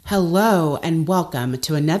Hello, and welcome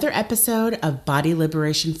to another episode of Body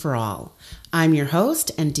Liberation for All. I'm your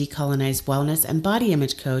host and decolonized wellness and body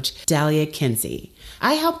image coach, Dahlia Kinsey.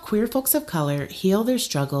 I help queer folks of color heal their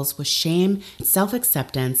struggles with shame and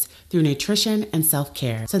self-acceptance through nutrition and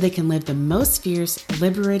self-care so they can live the most fierce,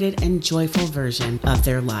 liberated, and joyful version of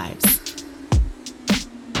their lives.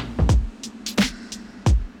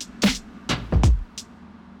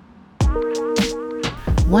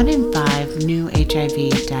 One in 5 new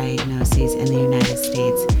HIV diagnoses in the United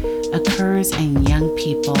States occurs in young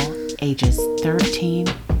people ages 13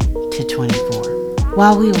 to 24.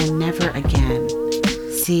 While we will never again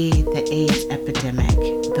see the AIDS epidemic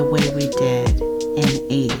the way we did in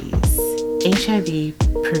the 80s,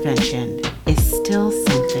 HIV prevention is still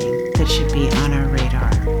something that should be on our radar,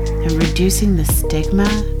 and reducing the stigma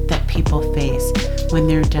that people face when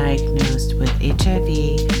they're diagnosed with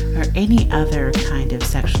HIV or any other kind of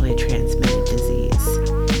sexually transmitted disease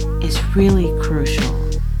is really crucial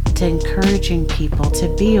to encouraging people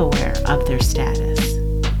to be aware of their status.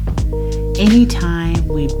 Anytime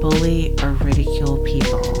we bully or ridicule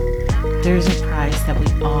people, there's a price that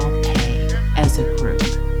we all pay as a group.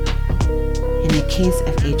 In the case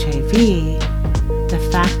of HIV, the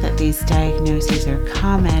fact that these diagnoses are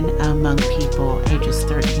common among people ages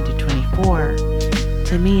 13 to 24,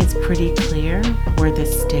 to me it's pretty clear where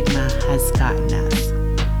this stigma has gotten us.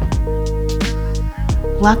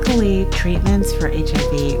 Luckily, treatments for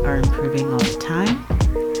HIV are improving all the time,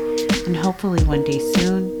 and hopefully one day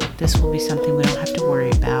soon, this will be something we don't have to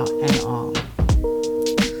worry about at all.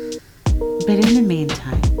 But in the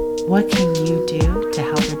meantime, what can you do to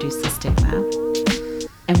help reduce the stigma?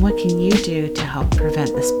 And what can you do to help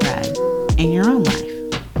prevent the spread in your own life?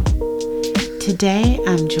 Today,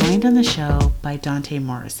 I'm joined on the show by Dante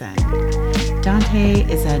Morrison. Dante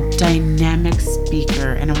is a dynamic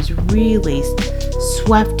speaker, and I was really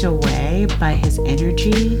swept away by his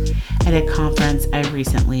energy at a conference I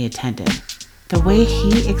recently attended. The way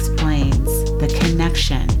he explains the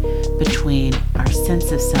connection between our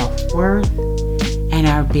sense of self-worth and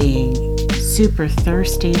our being super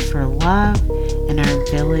thirsty for love and our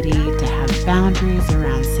ability to have boundaries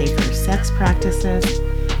around safer sex practices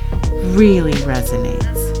really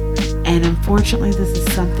resonates. And unfortunately, this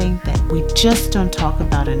is something that we just don't talk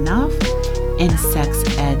about enough in sex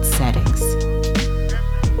ed settings,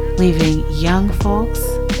 leaving young folks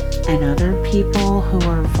and other people who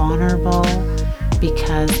are vulnerable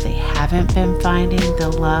because they haven't been finding the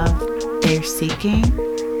love they're seeking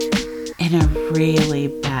in a really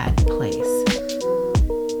bad place.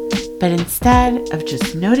 But instead of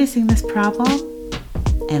just noticing this problem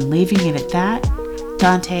and leaving it at that,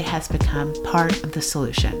 Dante has become part of the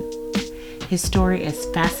solution. His story is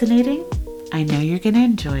fascinating. I know you're going to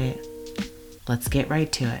enjoy it. Let's get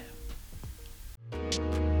right to it.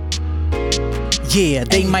 Yeah,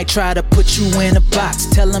 they might try to put you in a box.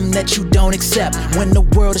 Tell them that you don't accept. When the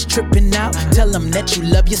world is tripping out, tell them that you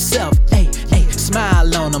love yourself. Hey,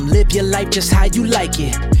 smile on them. Live your life just how you like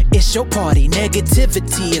it. It's your party.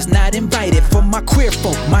 Negativity is not invited. For my queer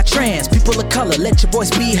folk, my trans, people of color, let your voice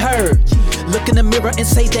be heard. Look in the mirror and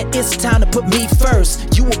say that it's time to put me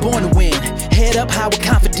first. You were born to win. Head up high with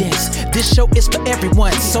confidence. This show is for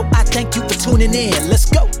everyone, so I thank you for tuning in.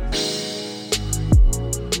 Let's go.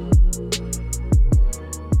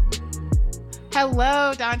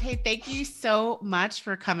 Hello, Dante. Thank you so much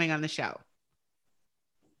for coming on the show.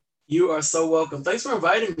 You are so welcome. Thanks for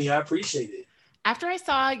inviting me. I appreciate it. After I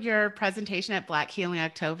saw your presentation at Black Healing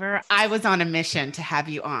October, I was on a mission to have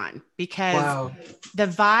you on because the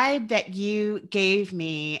vibe that you gave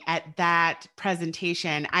me at that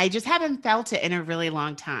presentation, I just haven't felt it in a really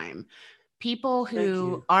long time. People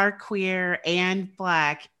who are queer and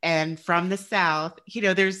Black and from the South,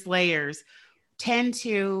 there's layers, tend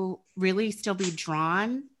to really still be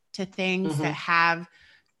drawn to things that have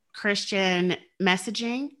Christian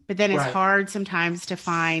messaging, but then it's hard sometimes to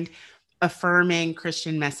find affirming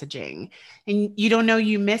Christian messaging. And you don't know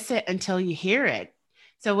you miss it until you hear it.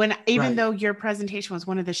 So even though your presentation was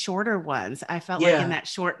one of the shorter ones, I felt like in that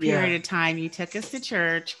short period of time, you took us to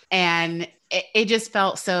church and it just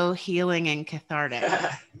felt so healing and cathartic.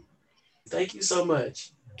 Thank you so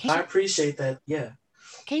much. I appreciate that. Yeah.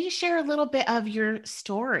 Can you share a little bit of your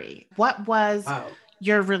story? What was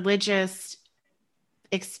your religious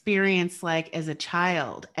experience like as a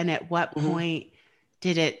child? And at what point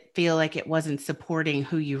did it feel like it wasn't supporting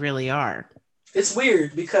who you really are? It's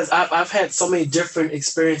weird because I've had so many different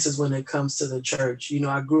experiences when it comes to the church.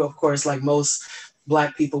 I grew up, of course, like most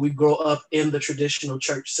Black people, we grow up in the traditional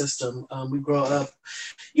church system. We grow up,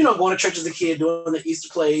 going to church as a kid, doing the Easter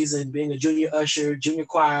plays and being a junior usher, junior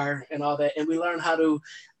choir and all that. And we learn how to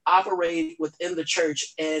operate within the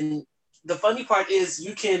church. And the funny part is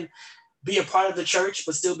you can be a part of the church,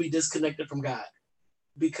 but still be disconnected from God,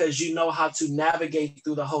 because you know how to navigate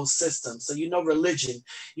through the whole system. So you know religion,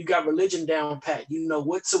 you got religion down pat. You know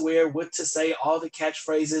what to wear, what to say, all the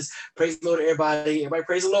catchphrases, praise the Lord, everybody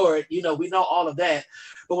praise the Lord. You know, we know all of that.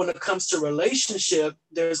 But when it comes to relationship,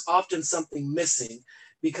 there's often something missing,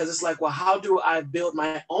 because it's like, well, how do I build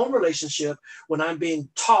my own relationship when I'm being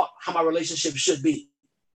taught how my relationship should be?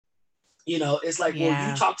 You know, it's like, well,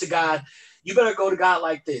 you talk to God, you better go to God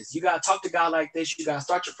like this. You got to talk to God like this. You got to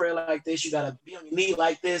start your prayer like this. You got to be on your knee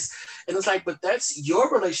like this. And it's like, but that's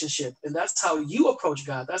your relationship. And that's how you approach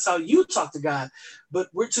God. That's how you talk to God. But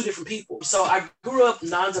we're two different people. So I grew up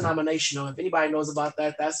non-denominational. If anybody knows about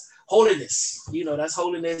that, that's holiness. You know, that's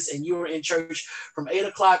holiness. And you were in church from 8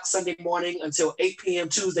 o'clock Sunday morning until 8 p.m.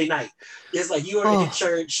 Tuesday night. It's like you were in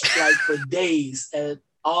church like for days, and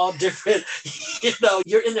all different, you know,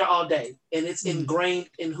 you're in there all day, and it's ingrained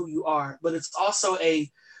in who you are. But it's also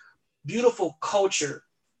a beautiful culture,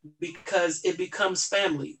 because it becomes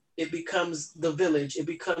family. It becomes the village. It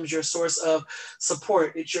becomes your source of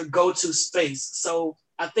support. It's your go-to space. So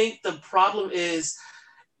I think the problem is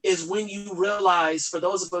when you realize, for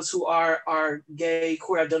those of us who are gay,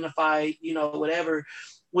 queer identified, you know, whatever,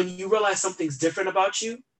 when you realize something's different about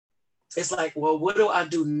you, it's like, well, what do I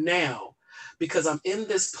do now? Because I'm in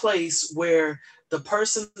this place where the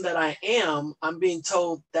person that I am, I'm being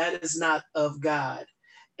told that is not of God.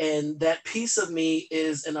 And that piece of me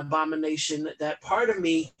is an abomination. That part of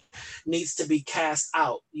me needs to be cast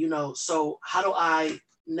out, you know? So how do I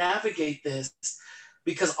navigate this?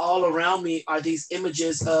 Because all around me are these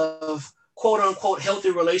images of quote unquote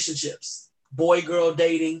healthy relationships, boy, girl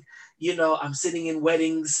dating. You know, I'm sitting in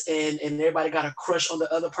weddings and everybody got a crush on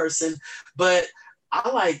the other person, but I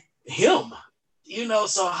like him. You know,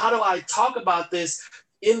 so how do I talk about this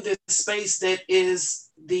in this space that is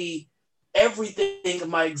the everything of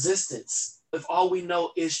my existence, if all we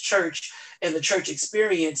know is church and the church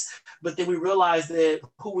experience, but then we realize that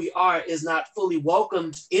who we are is not fully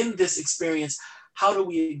welcomed in this experience? How do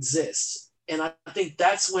we exist? And I think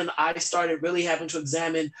that's when I started really having to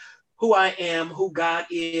examine who I am, who God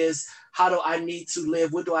is, how do I need to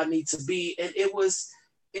live, what do I need to be? And it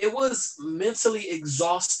was mentally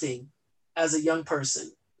exhausting as a young person.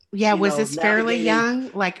 Yeah, was this fairly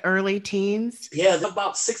young, like early teens? Yeah,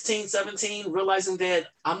 about 16, 17, realizing that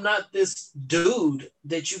I'm not this dude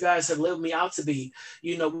that you guys have lived me out to be.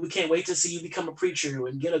 You know, we can't wait to see you become a preacher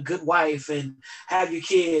and get a good wife and have your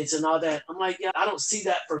kids and all that. I'm like, yeah, I don't see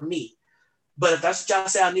that for me. But if that's what y'all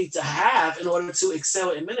say I need to have in order to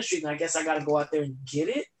excel in ministry, then I guess I got to go out there and get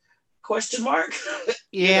it? Question mark.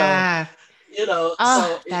 Yeah. You know,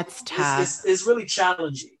 oh, so that's tough. It's really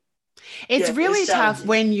challenging. It's really tough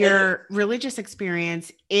when your religious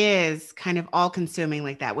experience is kind of all consuming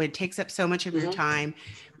like that, when it takes up so much of your time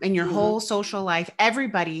and your whole social life.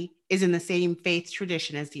 Everybody is in the same faith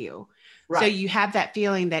tradition as you. Right. So you have that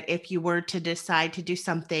feeling that if you were to decide to do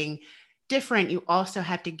something different, you also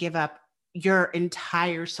have to give up your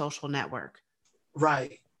entire social network.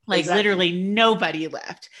 Right. Like literally nobody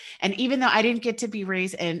left. And even though I didn't get to be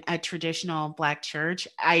raised in a traditional Black church,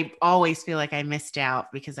 I always feel like I missed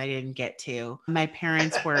out because I didn't get to. My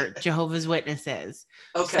parents were Jehovah's Witnesses.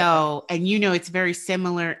 Okay. So, and you know, it's very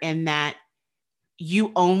similar in that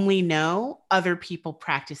you only know other people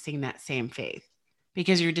practicing that same faith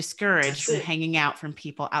because you're discouraged from hanging out from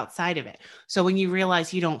people outside of it. So when you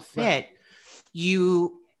realize you don't fit,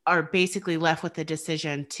 you are basically left with the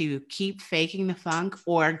decision to keep faking the funk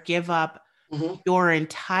or give up your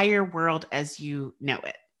entire world as you know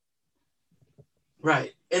it.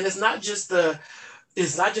 Right. And it's not just the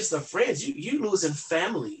friends, you losing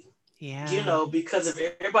family. Yeah. You know, because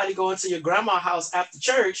if everybody going to your grandma's house after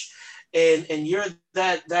church and you're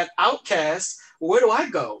that outcast, where do I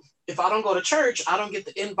go? If I don't go to church, I don't get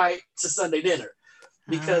the invite to Sunday dinner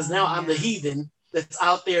because now I'm the heathen that's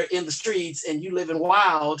out there in the streets and you living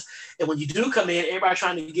wild. And when you do come in, everybody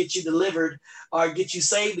trying to get you delivered or get you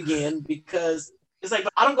saved again, because it's like,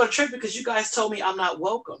 I don't go to church because you guys told me I'm not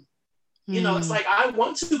welcome. You know, it's like, I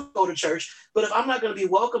want to go to church, but if I'm not going to be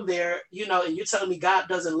welcome there, you know, and you're telling me God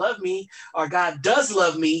doesn't love me or God does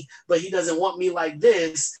love me, but he doesn't want me like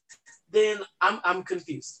this, then I'm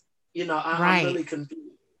confused. You know, I'm really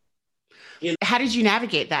confused. You know? How did you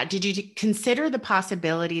navigate that? Did you consider the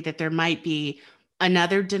possibility that there might be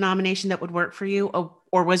another denomination that would work for you?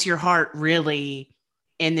 Or was your heart really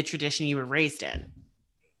in the tradition you were raised in?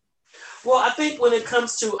 Well, I think when it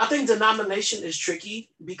comes to, I think denomination is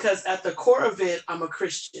tricky because at the core of it, I'm a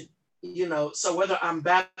Christian. So whether I'm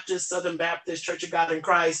Baptist, Southern Baptist, Church of God in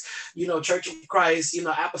Christ, Church of Christ,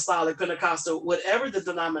 Apostolic, Pentecostal, whatever the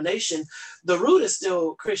denomination, the root is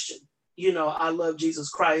still Christian. I love Jesus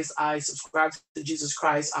Christ. I subscribe to Jesus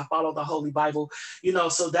Christ. I follow the Holy Bible,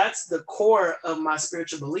 so that's the core of my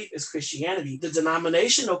spiritual belief is Christianity. The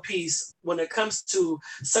denominational piece, when it comes to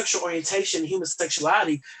sexual orientation, human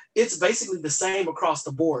sexuality, it's basically the same across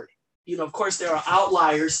the board. Of course, there are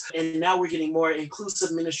outliers, and now we're getting more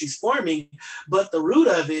inclusive ministries forming. But the root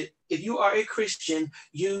of it, if you are a Christian,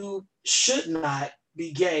 you should not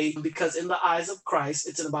be gay, because in the eyes of Christ,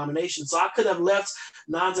 it's an abomination. So I could have left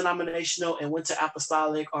non-denominational and went to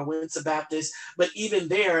apostolic or went to Baptist, but even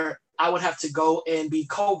there, I would have to go and be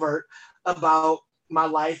covert about my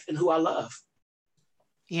life and who I love.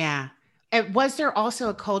 Yeah. And was there also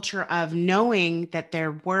a culture of knowing that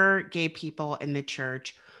there were gay people in the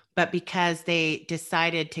church, but because they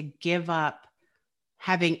decided to give up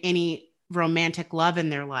having any romantic love in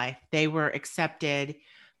their life, they were accepted,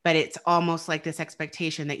 but it's almost like this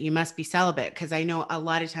expectation that you must be celibate? Because I know a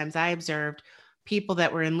lot of times I observed people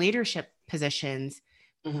that were in leadership positions.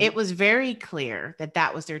 Mm-hmm. It was very clear that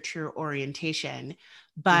that was their true orientation,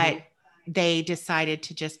 but they decided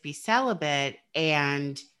to just be celibate,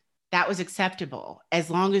 and that was acceptable as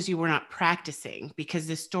long as you were not practicing, because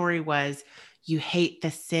the story was you hate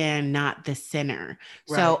the sin, not the sinner.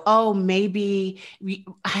 Right. So, maybe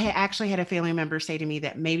I actually had a family member say to me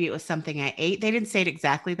that maybe it was something I ate. They didn't say it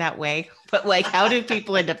exactly that way, but like, how did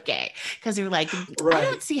people end up gay? Because they were like, right. I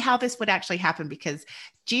don't see how this would actually happen, because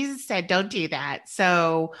Jesus said, don't do that.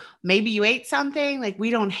 So maybe you ate something. Like,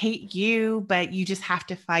 we don't hate you, but you just have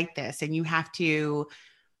to fight this, and you have to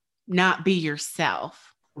not be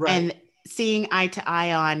yourself. Right. And seeing eye to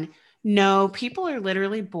eye on, no, people are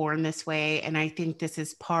literally born this way. And I think this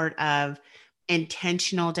is part of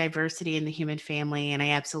intentional diversity in the human family. And I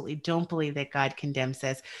absolutely don't believe that God condemns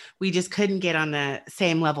this. We just couldn't get on the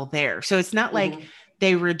same level there. So it's not like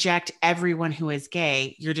they reject everyone who is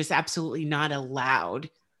gay. You're just absolutely not allowed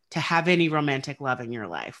to have any romantic love in your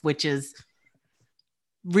life, which is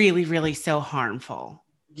really, really so harmful.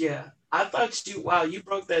 Yeah. I thought you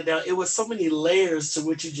broke that down. It was so many layers to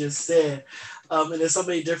what you just said. And there's so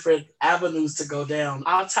many different avenues to go down.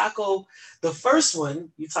 I'll tackle the first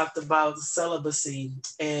one. You talked about celibacy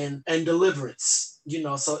and deliverance,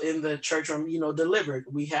 so in the church room, delivered.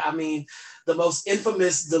 The most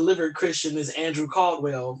infamous delivered Christian is Andrew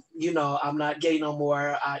Caldwell. I'm not gay no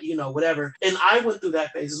more, whatever. And I went through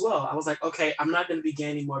that phase as well. I was like, okay, I'm not going to be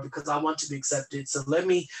gay anymore because I want to be accepted. So let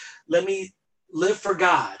me live for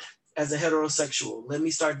God as a heterosexual. Let me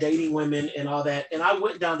start dating women and all that. And I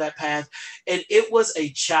went down that path, and it was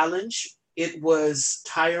a challenge. It was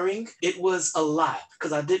tiring. It was a lot,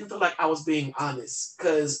 because I didn't feel like I was being honest,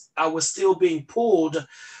 because I was still being pulled,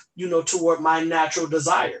 toward my natural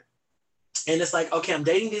desire. And it's like, okay, I'm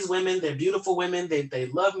dating these women. They're beautiful women. They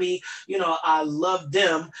love me. I love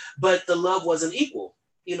them, but the love wasn't equal.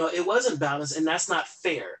 It wasn't balanced, and that's not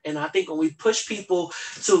fair. And I think when we push people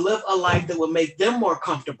to live a life that would make them more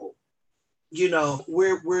comfortable,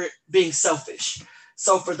 we're being selfish.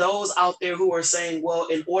 So for those out there who are saying, well,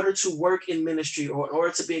 in order to work in ministry, or in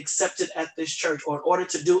order to be accepted at this church, or in order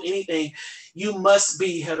to do anything, you must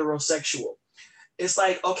be heterosexual. It's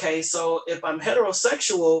like, okay, so if I'm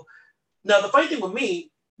heterosexual, now the funny thing with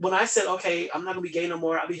me, when I said, okay, I'm not gonna be gay no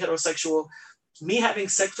more, I'll be heterosexual, me having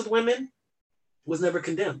sex with women was never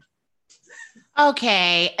condemned.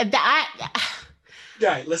 Okay,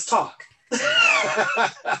 right, let's talk.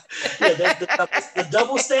 The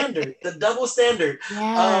double standard.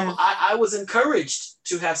 Yeah. I was encouraged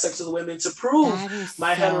to have sex with women to prove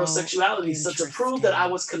my heterosexuality, so to prove that I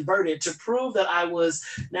was converted, to prove that I was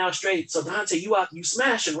now straight. So Dante, you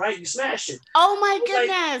smashing, right? You smashing. Oh my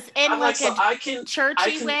goodness! In like a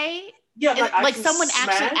churchy way. Yeah, like someone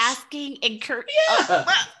actually asking, encourage. Yeah.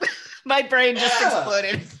 My brain just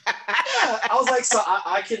exploded. Yeah, I was like, so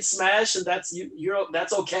I can smash, and that's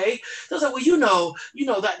that's okay. I was like, well,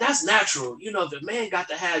 that's natural. The man got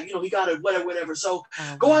to have, he got to whatever. So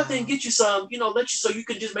go out there and get you some, so you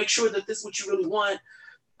can just make sure that this is what you really want.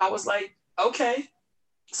 I was like, okay.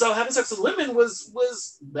 So having sex with women was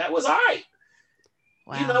all right.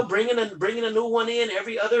 Wow. Bringing a new one in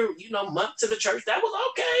every other, month to the church. That was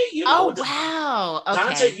okay. Wow. Okay.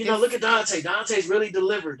 Dante, look at Dante. Dante's really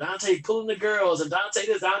delivered. Dante pulling the girls, and Dante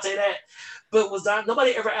this, Dante that. But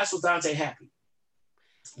nobody ever asked, was Dante happy?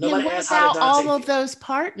 Nobody asked how did Dante all of those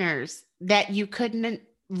partners that you couldn't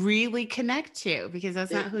really connect to, because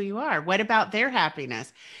that's not who you are. What about their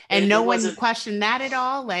happiness? And no one questioned that at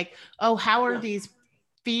all? Like, how are these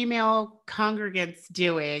female congregants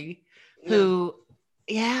doing who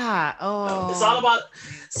Yeah. It's all Oh, about,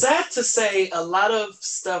 sad to say, a lot of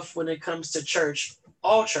stuff when it comes to church,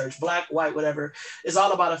 all church, black, white, whatever, is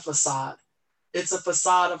all about a facade. It's a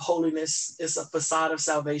facade of holiness. It's a facade of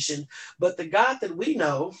salvation. But the God that we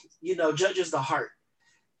know, judges the heart.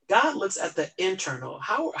 God looks at the internal.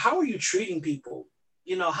 How are you treating people?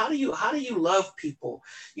 How do you love people?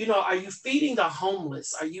 Are you feeding the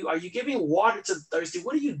homeless? Are you giving water to the thirsty?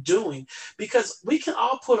 What are you doing? Because we can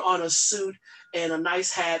all put on a suit and a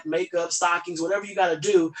nice hat, makeup, stockings, whatever you got to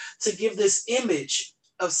do to give this image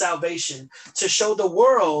of salvation, to show the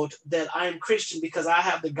world that I am Christian because I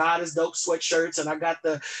have the God is dope sweatshirts and I got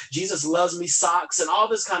the Jesus loves me socks and all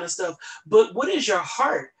this kind of stuff. But what is your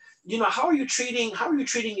heart? How are you treating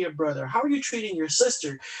your brother? How are you treating your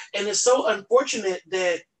sister? And it's so unfortunate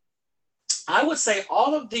that I would say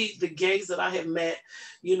all of the gays that I have met,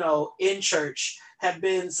 in church have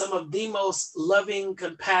been some of the most loving,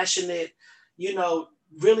 compassionate,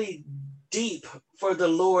 really deep for the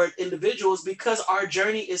Lord individuals, because our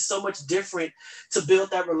journey is so much different to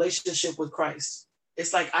build that relationship with Christ.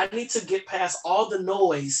 It's like I need to get past all the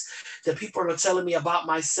noise that people are telling me about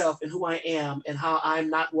myself and who I am and how I'm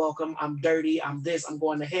not welcome, I'm dirty, I'm this, I'm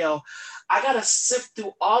going to hell. I got to sift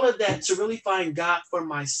through all of that to really find God for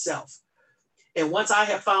myself. And once I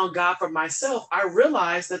have found God for myself, I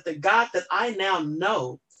realize that the God that I now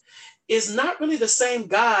know is not really the same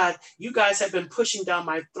God you guys have been pushing down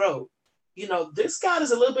my throat. This God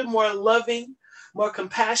is a little bit more loving, more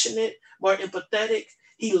compassionate, more empathetic.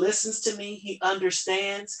 He listens to me. He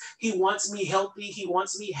understands. He wants me healthy. He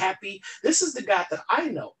wants me happy. This is the God that I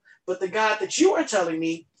know. But the God that you are telling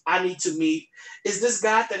me I need to meet is this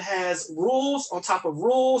God that has rules on top of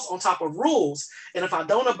rules on top of rules. And if I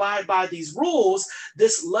don't abide by these rules,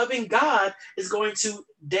 this loving God is going to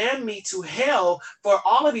damn me to hell for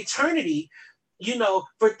all of eternity,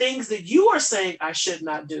 for things that you are saying I should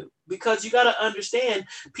not do. Because you got to understand,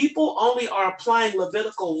 people only are applying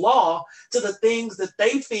Levitical law to the things that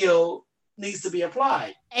they feel needs to be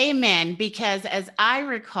applied. amen. Because as I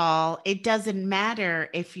recall, it doesn't matter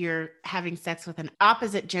if you're having sex with an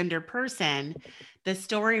opposite gender person. The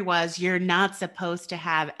story was you're not supposed to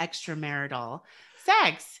have extramarital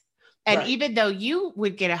sex. And Right. even though you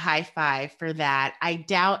would get a high five for that, I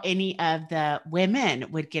doubt any of the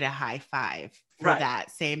women would get a high five for Right. that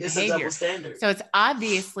same It's a double behavior. standard. So it's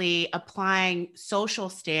obviously applying social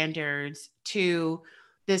standards to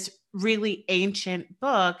this really ancient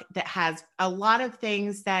book that has a lot of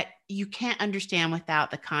things that you can't understand without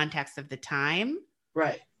the context of the time.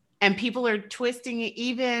 Right. And people are twisting it,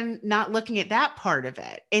 even not looking at that part of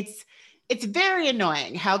it. It's very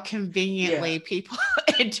annoying how conveniently Yeah. people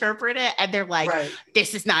interpret it, and they're like, Right.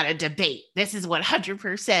 this is not a debate, this is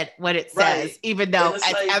 100% what it Right. says, even And though it's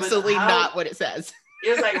it's like, but absolutely how? not what it says.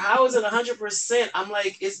 It's like, how is it 100%? I'm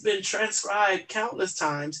like, it's been transcribed countless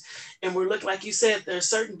times. And we're looking, like you said, there's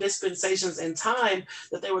certain dispensations in time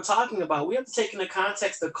that they were talking about. We have to take into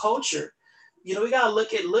context the culture. We got to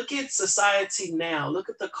look at society now. Look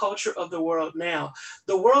at the culture of the world now.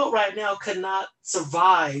 The world right now could not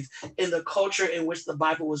survive in the culture in which the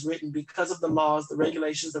Bible was written because of the laws, the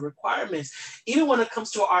regulations, the requirements, even when it comes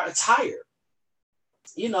to our attire.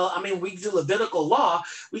 We do Levitical law.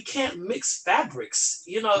 We can't mix fabrics,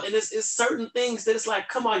 and it's certain things that it's like,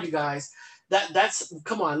 come on, you guys. That's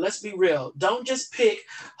come on, let's be real. Don't just pick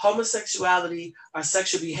homosexuality or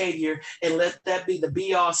sexual behavior and let that be the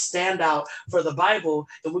be all standout for the Bible,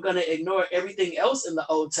 and we're going to ignore everything else in the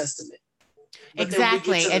Old Testament. But then we get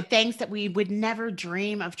Exactly. to And the things that we would never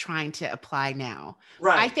dream of trying to apply now. I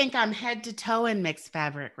right, think I'm head to toe in mixed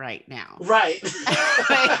fabric right now. right,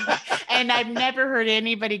 And I've never heard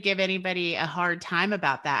anybody give anybody a hard time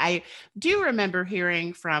about that. I do remember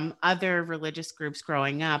hearing from other religious groups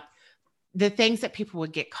growing up the things that people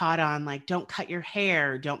would get caught on, like don't cut your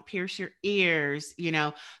hair, don't pierce your ears,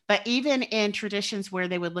 but even in traditions where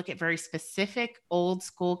they would look at very specific old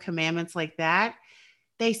school commandments like that,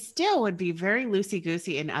 they still would be very loosey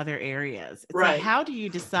goosey in other areas. It's like, right. how do you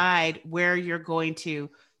decide where you're going to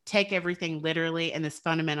take everything literally in this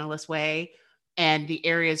fundamentalist way? And the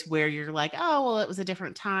areas where you're like, oh, well, it was a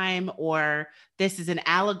different time, or this is an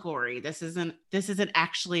allegory. This isn't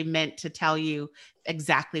actually meant to tell you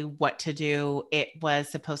exactly what to do. It was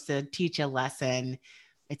supposed to teach a lesson.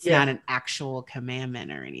 It's not Yeah. an actual commandment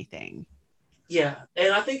or anything. Yeah,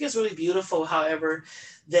 and I think it's really beautiful, however,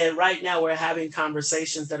 that right now we're having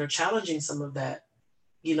conversations that are challenging some of that.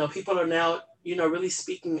 People are now, really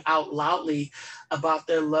speaking out loudly about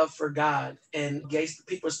their love for God and gay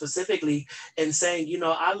people specifically, and saying,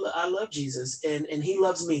 I love Jesus and he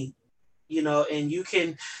loves me. and you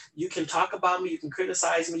can talk about me, you can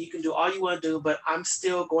criticize me, you can do all you want to do, but I'm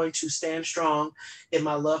still going to stand strong in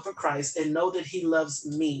my love for Christ and know that he loves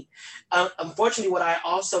me. Unfortunately, what I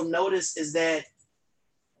also notice is that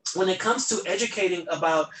when it comes to educating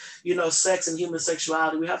about, sex and human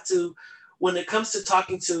sexuality, we have to, when it comes to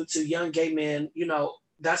talking to young gay men,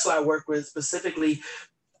 that's what I work with specifically.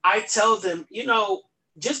 I tell them,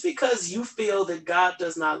 just because you feel that God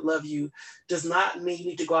does not love you does not mean you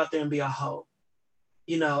need to go out there and be a hoe.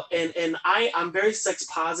 And I'm very sex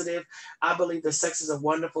positive. I believe that sex is a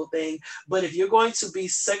wonderful thing. But if you're going to be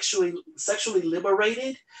sexually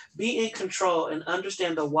liberated, be in control and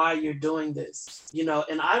understand the why you're doing this.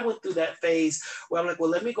 And I went through that phase where I'm like, well,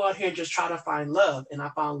 let me go out here and just try to find love. And I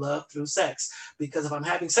found love through sex. Because if I'm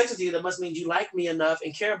having sex with you, that must mean you like me enough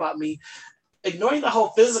and care about me. Ignoring the whole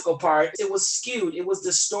physical part, it was skewed, it was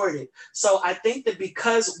distorted. So I think that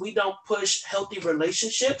because we don't push healthy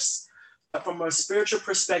relationships from a spiritual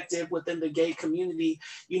perspective within the gay community,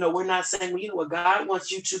 we're not saying, well, what, God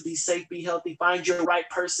wants you to be safe, be healthy, find your right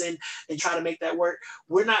person and try to make that work.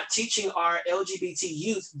 We're not teaching our LGBT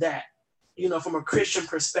youth that, from a Christian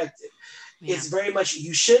perspective. Yeah. It's very much,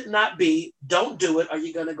 you should not be, don't do it, or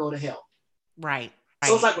you're going to go to hell. Right.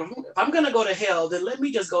 So it's like, if I'm going to go to hell, then let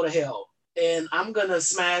me just go to hell. And I'm going to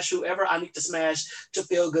smash whoever I need to smash to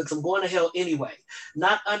feel good, because I'm going to hell anyway.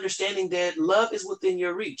 Not understanding that love is within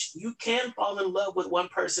your reach. You can fall in love with one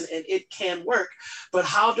person and it can work. But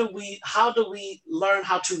how do we learn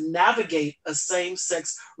how to navigate a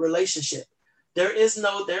same-sex relationship? There's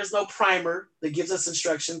no primer that gives us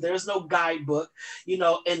instruction. There's no guidebook,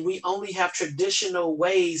 and we only have traditional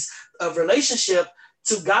ways of relationship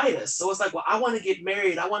to guide us. So it's like, well, I want to get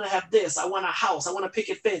married. I want to have this. I want a house. I want a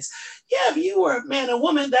picket fence. Yeah, if you were a man and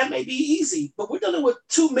woman, that may be easy, but we're dealing with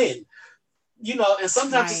two men, and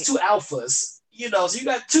sometimes It's two alphas, so you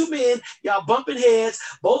got two men, y'all bumping heads.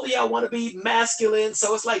 Both of y'all want to be masculine.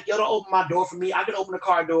 So it's like, yo, don't open my door for me. I can open the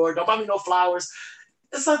car door. Don't buy me no flowers.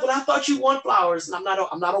 It's like, but I thought you want flowers, and I'm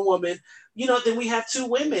not a woman. Then we have two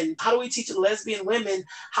women. How do we teach lesbian women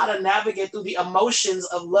how to navigate through the emotions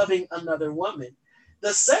of loving another woman?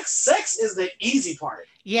 The sex is the easy part.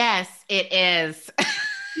 Yes, it is.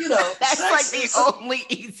 That's like the only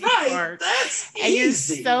easy part. That's easy. And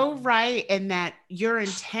you're so right in that your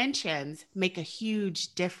intentions make a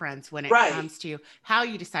huge difference when it comes to how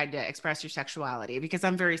you decide to express your sexuality. Because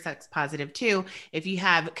I'm very sex positive too. If you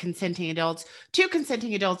have consenting adults, 2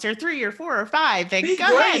 consenting adults, or 3 or 4 or 5, then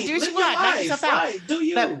go ahead, do what you want, knock yourself out. Do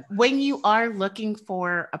you? But when you are looking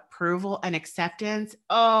for approval and acceptance,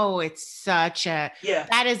 it's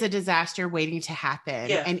that is a disaster waiting to happen.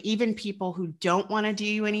 Yeah. And even people who don't want to do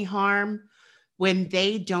you any harm, when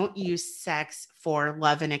they don't use sex for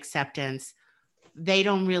love and acceptance, they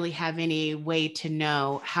don't really have any way to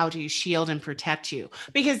know how to shield and protect you.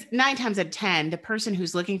 Because 9 times out of 10, the person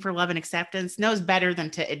who's looking for love and acceptance knows better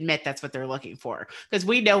than to admit that's what they're looking for. Because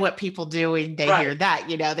we know what people do when they hear that,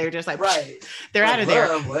 they're just like, they're out of there.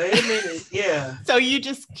 Wait a minute. Yeah. So you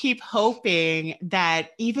just keep hoping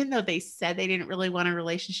that even though they said they didn't really want a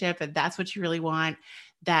relationship and that's what you really want,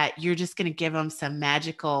 that you're just going to give them some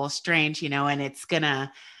magical strange, and it's going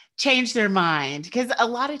to change their mind. Because a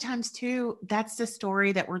lot of times too, that's the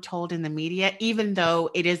story that we're told in the media, even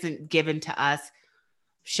though it isn't given to us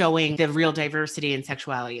showing the real diversity in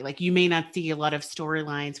sexuality. Like you may not see a lot of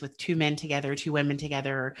storylines with 2 men together, 2 women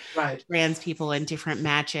together, or trans people in different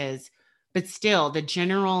matches, but still the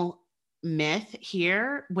general myth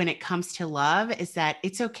here when it comes to love is that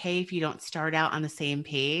it's okay if you don't start out on the same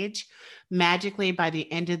page. Magically, by the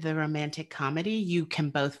end of the romantic comedy, you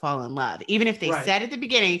can both fall in love. Even if they said at the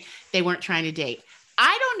beginning they weren't trying to date.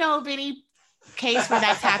 I don't know of any case where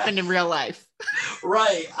that's happened in real life.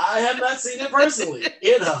 Right. I have not seen it personally.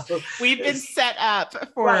 We've been set up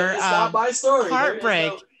for it's not my story.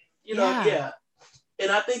 Heartbreak. Yeah.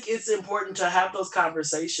 And I think it's important to have those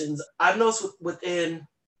conversations. I've noticed within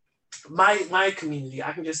my community,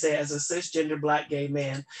 I can just say as a cisgender Black gay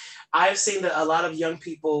man, I've seen that a lot of young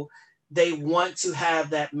people, they want to have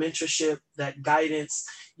that mentorship, that guidance,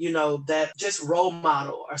 that just role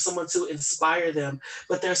model or someone to inspire them.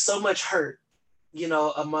 But there's so much hurt,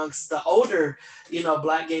 amongst the older,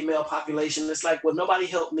 Black gay male population. It's like, well, nobody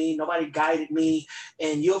helped me, nobody guided me,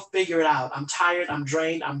 and you'll figure it out. I'm tired, I'm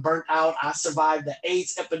drained, I'm burnt out, I survived the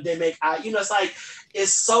AIDS epidemic. It's like,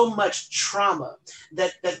 it's so much trauma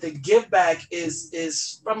that the give back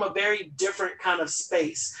is from a very different kind of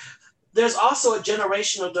space. There's also a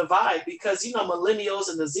generational divide because, millennials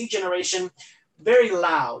and the Z generation, very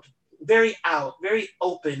loud, very out, very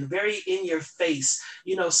open, very in your face.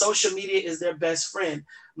 Social media is their best friend.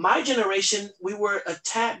 My generation, we were a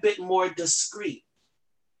tad bit more discreet.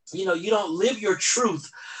 You don't live your truth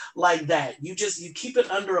like that. You keep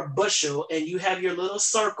it under a bushel, and you have your little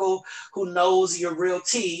circle who knows your real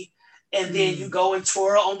tea. And then you go and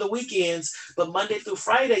twirl on the weekends, but Monday through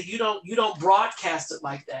Friday, you don't broadcast it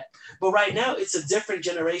like that. But right now, it's a different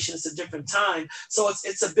generation, it's a different time, so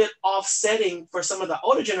it's a bit offsetting for some of the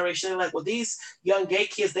older generation. They're like, well, these young gay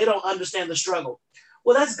kids, they don't understand the struggle.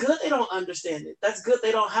 Well, that's good. They don't understand it. That's good.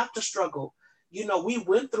 They don't have to struggle. We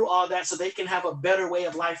went through all that so they can have a better way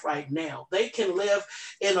of life right now. They can live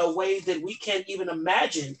in a way that we can't even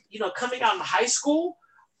imagine. Coming out in high school,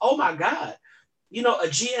 oh my God. A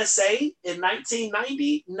GSA in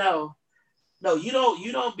 1990? No, you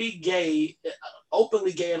don't be gay,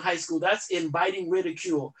 openly gay in high school. That's inviting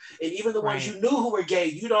ridicule. And even the ones you knew who were gay,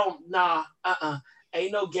 you don't,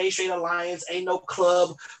 ain't no gay straight alliance, ain't no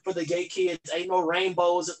club for the gay kids, ain't no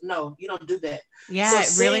rainbows. No, you don't do that. Yeah,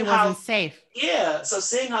 it really wasn't safe. Yeah, so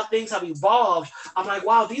seeing how things have evolved, I'm like,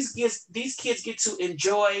 wow, these kids get to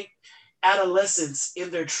enjoy adolescence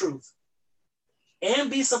in their truth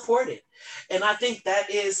and be supported. And I think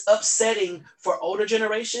that is upsetting for older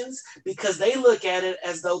generations because they look at it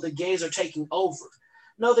as though the gays are taking over.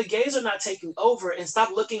 No, the gays are not taking over, and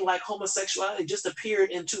stop looking like homosexuality just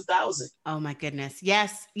appeared in 2000. Oh my goodness.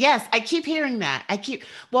 Yes. I keep hearing that.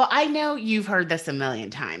 I know you've heard this a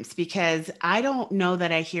million times because I don't know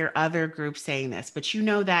that I hear other groups saying this, but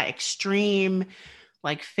that extreme,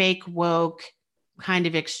 like fake woke, kind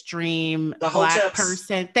of extreme Black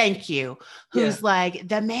person, thank you, who's like,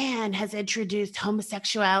 the man has introduced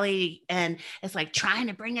homosexuality and it's like trying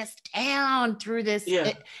to bring us down through this.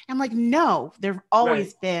 I'm like, no, there've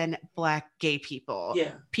always been Black gay people.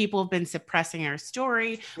 People have been suppressing our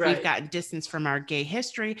story. We've gotten distance from our gay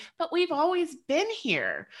history, but we've always been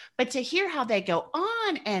here. But to hear how they go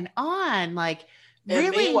on and on, like, and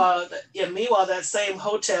really. Meanwhile, that same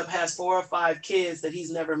Hotep has 4 or 5 kids that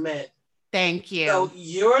he's never met. Thank you. So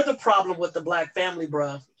you're the problem with the Black family,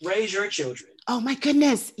 bruh. Raise your children. Oh my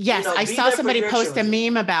goodness. Yes. I saw somebody post a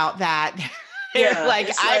meme about that. Like,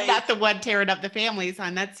 I'm not the one tearing up the families,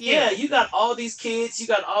 hon. That's you. Yeah, you got all these kids, you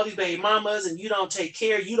got all these baby mamas, and you don't take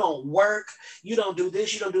care, you don't work, you don't do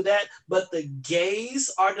this, you don't do that. But the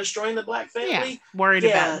gays are destroying the Black family.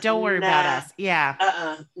 Don't worry about us.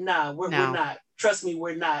 Yeah. We're not. Trust me,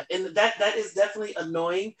 we're not. And that is definitely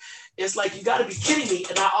annoying. It's like, you got to be kidding me.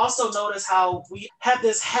 And I also notice how we have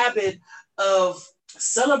this habit of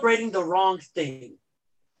celebrating the wrong thing.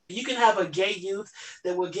 You can have a gay youth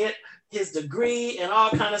that will get his degree and all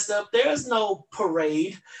kind of stuff. There's no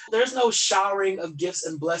parade. There's no showering of gifts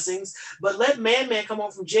and blessings. But let Man come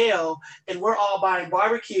home from jail and we're all buying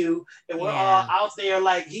barbecue and we're all out there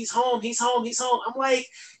like, he's home. I'm like,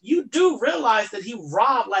 you do realize that he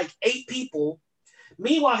robbed like 8 people.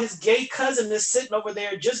 Meanwhile, his gay cousin is sitting over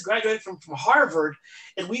there, just graduated from Harvard,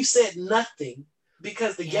 and we've said nothing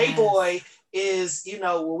because the gay boy is, we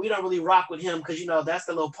don't really rock with him because, that's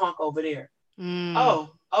the little punk over there. Oh,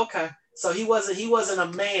 okay. So he wasn't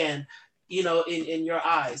a man, in your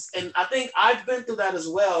eyes. And I think I've been through that as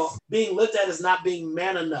well, being looked at as not being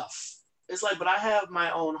man enough. It's like, but I have my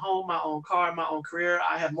own home, my own car, my own career.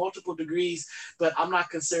 I have multiple degrees, but I'm not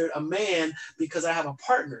considered a man because I have a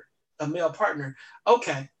male partner.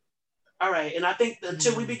 Okay. All right. And I think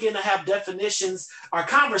until we begin to have definitions or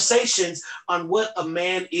conversations on what a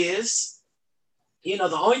man is, the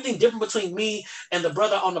only thing different between me and the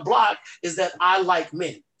brother on the block is that I like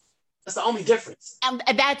men. That's the only difference.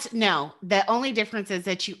 The only difference is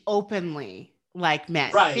that you openly like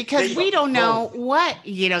men, right? Because we don't know what,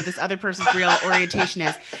 this other person's real orientation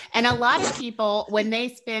is. And a lot of people, when they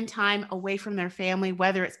spend time away from their family,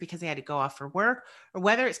 whether it's because they had to go off for work or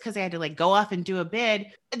whether it's because they had to like go off and do a bid,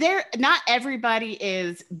 not everybody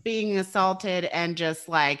is being assaulted and just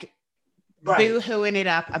like boo-hooing it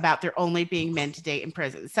up about there only being men to date in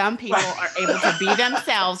prison. Some people are able to be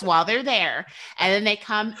themselves while they're there, and then they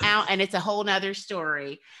come out and it's a whole nother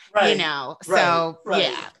story, So,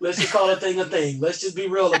 yeah. Let's just call a thing. Let's just be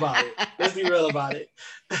real about it.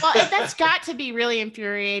 Well, that's got to be really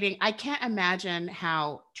infuriating. I can't imagine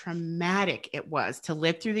how traumatic it was to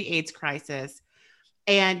live through the AIDS crisis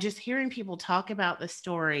and just hearing people talk about the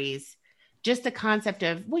stories, just the concept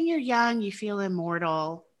of when you're young, you feel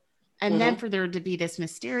immortal. And then for there to be this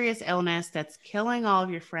mysterious illness that's killing all of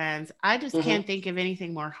your friends, I just can't think of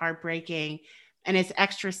anything more heartbreaking. And it's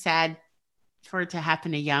extra sad for it to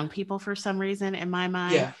happen to young people for some reason in my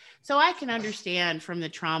mind. So I can understand from the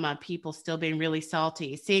trauma, people still being really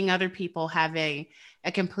salty, seeing other people having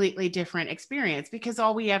a completely different experience, because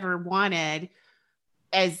all we ever wanted,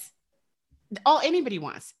 as all anybody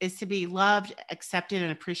wants, is to be loved, accepted,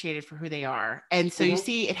 and appreciated for who they are. And so you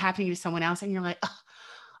see it happening to someone else and you're like,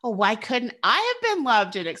 oh, why couldn't I have been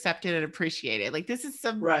loved and accepted and appreciated? Like, this is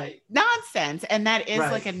some nonsense. And that is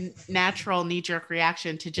like a natural knee-jerk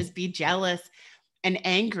reaction to just be jealous and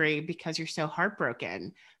angry because you're so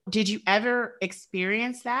heartbroken. Did you ever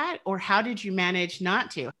experience that? Or how did you manage not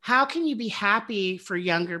to? How can you be happy for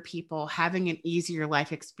younger people having an easier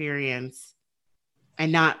life experience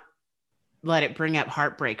and not let it bring up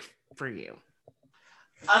heartbreak for you?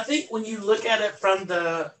 I think when you look at it from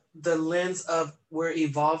the lens of we're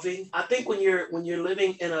evolving, I think when you're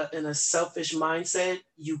living in a selfish mindset,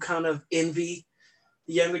 you kind of envy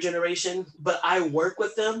the younger generation. But I work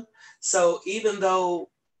with them, so even though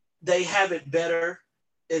they have it better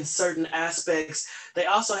in certain aspects, they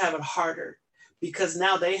also have it harder, because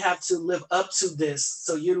now they have to live up to this.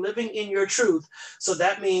 So you're living in your truth. So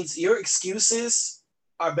that means your excuses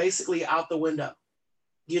are basically out the window.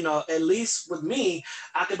 At least with me,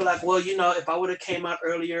 I could be like, well, if I would have came out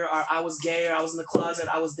earlier, or I was gay, or I was in the closet,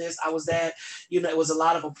 I was this, I was that, it was a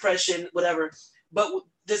lot of oppression, whatever. But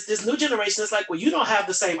this new generation is like, well, you don't have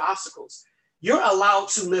the same obstacles. You're allowed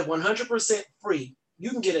to live 100% free. You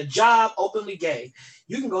can get a job openly gay.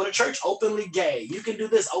 You can go to church openly gay. You can do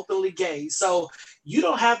this openly gay. So you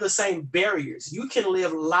don't have the same barriers. You can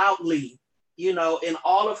live loudly, in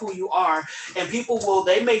all of who you are. And people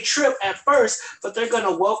they may trip at first, but they're going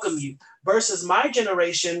to welcome you. Versus my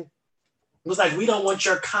generation was like, we don't want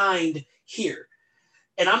your kind here.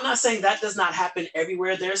 And I'm not saying that does not happen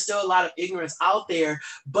everywhere. There's still a lot of ignorance out there,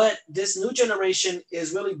 but this new generation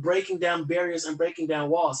is really breaking down barriers and breaking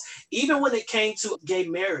down walls. Even when it came to gay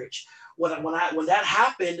marriage, when that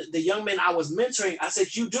happened, the young men I was mentoring, I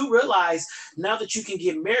said, you do realize now that you can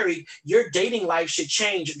get married, your dating life should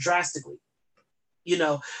change drastically.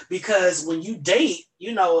 Because when you date,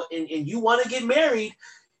 and you want to get married,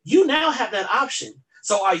 you now have that option.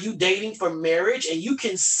 So are you dating for marriage? And you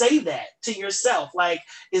can say that to yourself, like,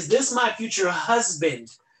 is this my future husband?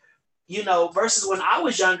 Versus when I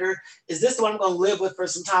was younger, is this the one I'm going to live with for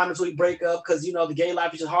some time until we break up? Because, the gay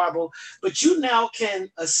life is just horrible. But you now can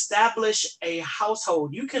establish a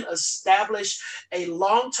household. You can establish a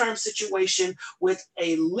long-term situation with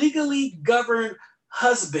a legally governed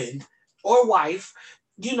husband or wife.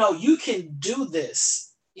 You can do this.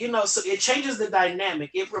 So it changes the dynamic.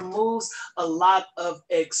 It removes a lot of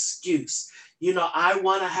excuse. I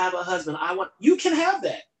want to have a husband. You can have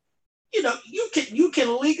that. You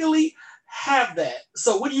can legally have that.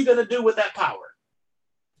 So what are you going to do with that power?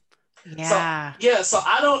 Yeah. So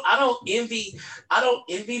I don't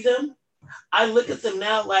envy them. I look at them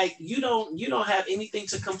now like you don't have anything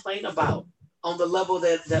to complain about on the level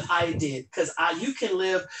that I did, because you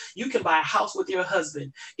can buy a house with your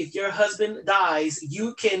husband. If your husband dies,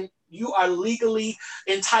 you are legally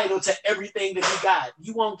entitled to everything that he got.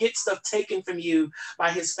 You won't get stuff taken from you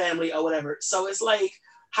by his family or whatever. So it's like,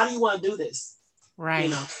 how do you want to do this?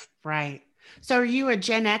 Right. Right. So are you a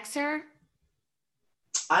Gen Xer?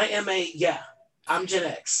 I'm Gen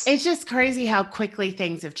X. It's just crazy how quickly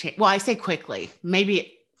things have changed. Well, I say quickly, maybe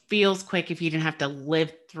it feels quick if you didn't have to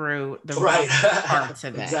live through the parts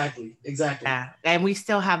of it. Exactly. Yeah. And we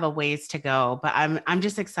still have a ways to go, but I'm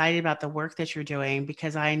just excited about the work that you're doing,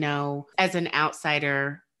 because I know as an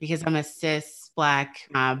outsider, because I'm a cis, Black,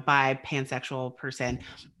 bi, pansexual person,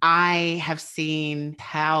 I have seen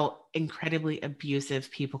how incredibly abusive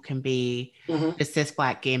people can be to cis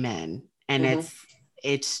Black gay men. And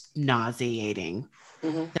it's nauseating.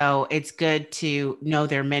 So it's good to know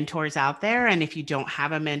there are mentors out there. And if you don't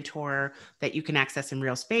have a mentor that you can access in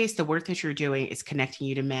real space, the work that you're doing is connecting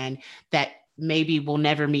you to men that maybe will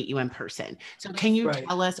never meet you in person. So can you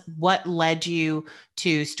tell us what led you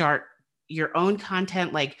to start your own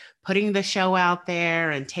content, like putting the show out there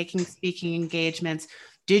and taking speaking engagements?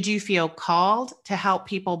 Did you feel called to help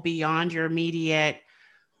people beyond your immediate,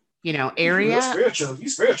 area? You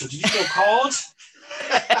spiritual. Did you feel called?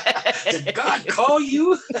 Did God call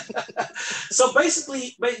you? So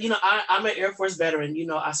basically, I'm an Air Force veteran.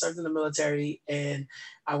 I served in the military and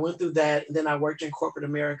I went through that. And then I worked in corporate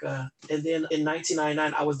America. And then in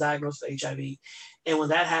 1999, I was diagnosed with HIV. And when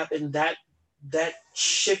that happened, that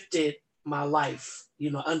shifted my life,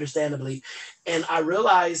 understandably. And I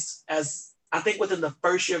realized I think within the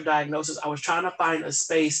first year of diagnosis, I was trying to find a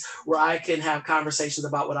space where I can have conversations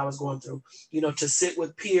about what I was going through, to sit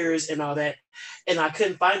with peers and all that. And I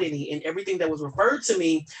couldn't find any. And everything that was referred to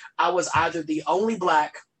me, I was either the only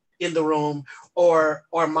Black in the room, or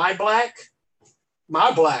my black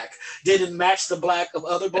didn't match the black of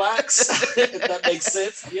other blacks, if that makes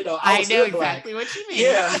sense. I was know exactly what you mean.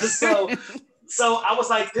 Yeah. So I was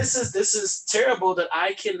like, this is terrible that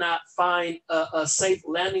I cannot find a safe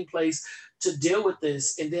landing place to deal with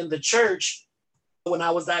this. And then the church, when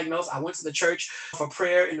I was diagnosed, I went to the church for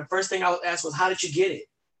prayer. And the first thing I was asked was, how did you get it?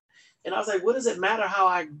 And I was like, what does it matter how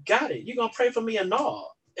I got it? You're going to pray for me and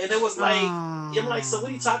all. And it was like, I'm like, so what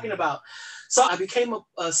are you talking about? So I became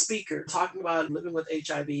a speaker talking about living with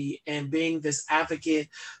HIV and being this advocate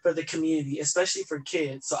for the community, especially for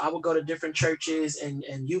kids. So I would go to different churches and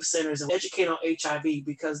youth centers and educate on HIV,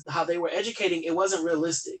 because how they were educating, it wasn't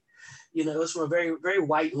realistic. It was from a very, very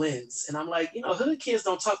white lens. And I'm like, hood kids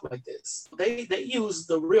don't talk like this. They use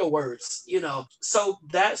the real words, So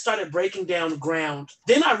that started breaking down ground.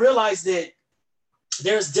 Then I realized that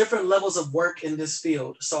there's different levels of work in this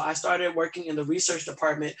field. So I started working in the research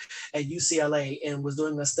department at UCLA and was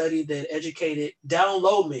doing a study that educated down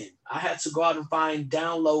low men. I had to go out and find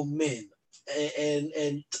down low men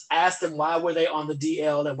and ask them why were they on the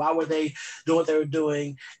DL and why were they doing what they were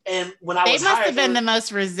doing. And when I was hired, they must have been the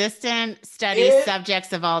most resistant study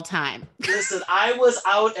subjects of all time. Listen, I was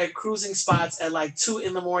out at cruising spots at like 2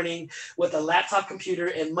 a.m. with a laptop computer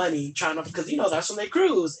and money trying to, because that's when they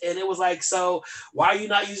cruise. And it was like, so why are you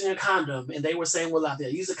not using a condom? And they were saying, well, if I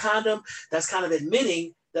use a condom, that's kind of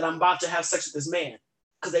admitting that I'm about to have sex with this man.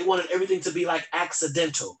 Because they wanted everything to be like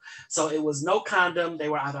accidental. So it was no condom. They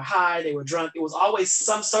were either high, they were drunk. It was always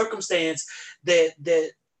some circumstance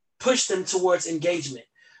that pushed them towards engagement,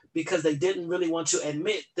 because they didn't really want to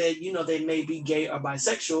admit that, they may be gay or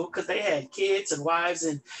bisexual, because they had kids and wives.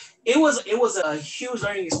 And it was a huge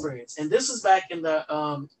learning experience. And this was back in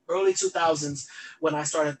the early 2000s when I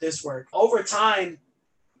started this work. Over time,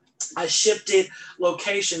 I shifted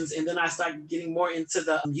locations, and then I started getting more into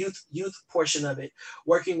the youth portion of it,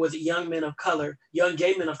 working with young men of color, young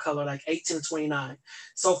gay men of color, like 18 to 29.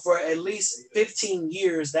 So for at least 15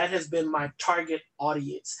 years, that has been my target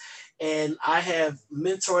audience. And I have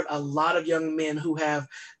mentored a lot of young men who have,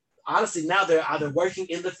 honestly, now they're either working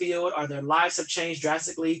in the field or their lives have changed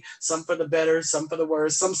drastically, some for the better, some for the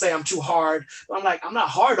worse. Some say I'm too hard. But I'm like, I'm not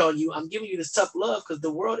hard on you. I'm giving you this tough love because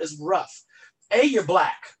the world is rough. You're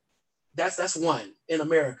Black. That's one in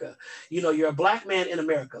America. You're a Black man in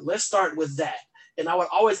America. Let's start with that. And I would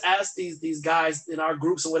always ask these guys in our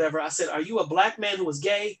groups or whatever, I said, are you a Black man who is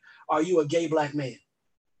gay? Or are you a gay Black man?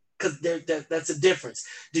 Because that's a difference.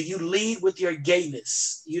 Do you lead with your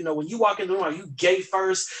gayness? When you walk in the room, are you gay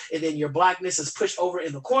first and then your Blackness is pushed over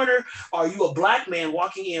in the corner? Or are you a Black man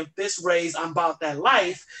walking in, fist raised, I'm about that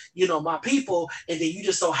life, my people, and then you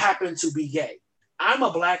just so happen to be gay? I'm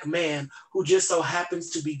a Black man who just so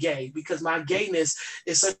happens to be gay, because my gayness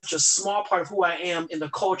is such a small part of who I am in the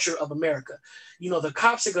culture of America. The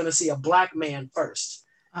cops are going to see a Black man first.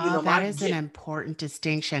 That is an important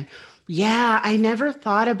distinction. Yeah, I never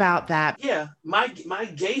thought about that. Yeah, my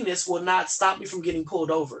gayness will not stop me from getting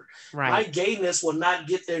pulled over. Right. My gayness will not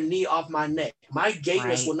get their knee off my neck. My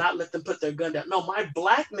gayness will not let them put their gun down. No, my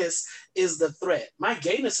Blackness is the threat. My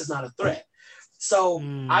gayness is not a threat. So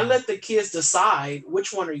I let the kids decide,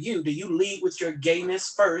 which one are you? Do you lead with your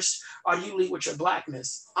gayness first, or do you lead with your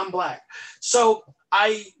Blackness? I'm Black. So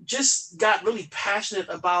I just got really passionate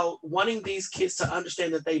about wanting these kids to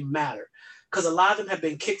understand that they matter, because a lot of them have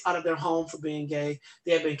been kicked out of their home for being gay.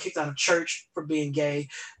 They have been kicked out of church for being gay.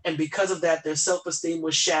 And because of that, their self-esteem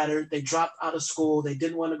was shattered. They dropped out of school. They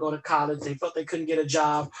didn't want to go to college. They felt they couldn't get a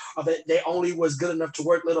job, or that they only was good enough to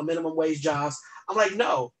work little minimum wage jobs. I'm like,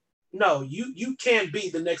 no, you can be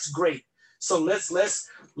the next great. So let's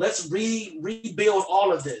rebuild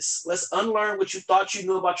all of this. Let's unlearn what you thought you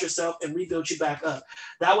knew about yourself and rebuild you back up.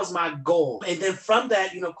 That was my goal. And then from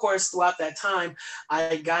that, of course, throughout that time,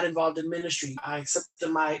 I got involved in ministry. I accepted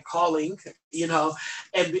my calling,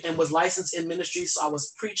 and was licensed in ministry. So I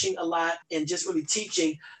was preaching a lot and just really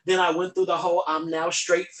teaching. Then I went through the whole I'm now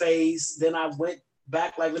straight phase. Then I went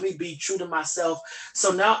back, like, let me be true to myself.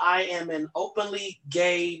 So now I am an openly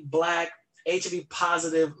gay, Black, HIV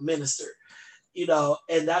positive minister.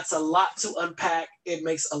 And that's a lot to unpack. It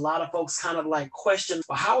makes a lot of folks kind of like question,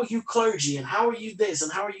 well, how are you clergy? And how are you this?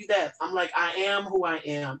 And how are you that? I'm like, I am who I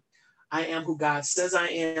am. I am who God says I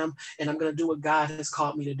am, and I'm going to do what God has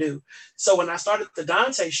called me to do. So when I started the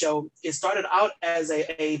Dante Show, it started out as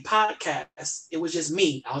a podcast. It was just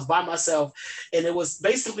me. I was by myself, and it was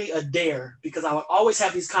basically a dare, because I would always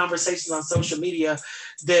have these conversations on social media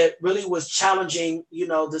that really was challenging,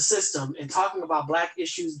 the system and talking about Black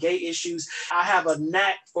issues, gay issues. I have a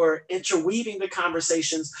knack for interweaving the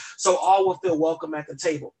conversations so all will feel welcome at the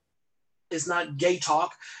table. It's not gay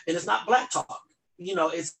talk, and it's not black talk.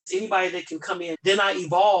 It's anybody that can come in. Then I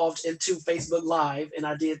evolved into Facebook Live, and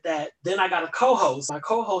I did that. Then I got a co-host. My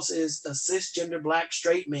co-host is a cisgender black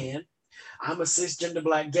straight man. I'm a cisgender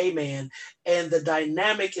black gay man. And the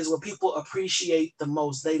dynamic is what people appreciate the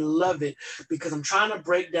most. They love it because I'm trying to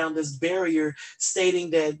break down this barrier stating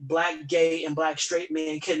that black gay and black straight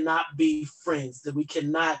men cannot be friends, that we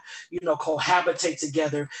cannot, cohabitate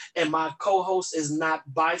together. And my co-host is not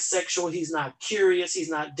bisexual. He's not curious. He's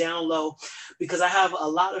not down low, because I have a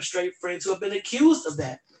lot of straight friends who have been accused of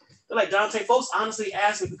that. They're like, Dante, folks honestly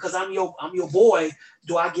ask me, because I'm your boy,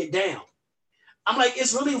 do I get down? I'm like,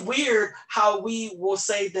 it's really weird how we will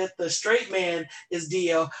say that the straight man is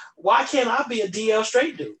DL. Why can't I be a DL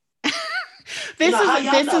straight dude? This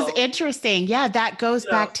is interesting. Yeah, that goes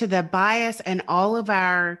back to the bias and all of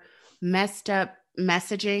our messed up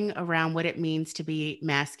messaging around what it means to be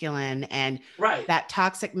masculine, and that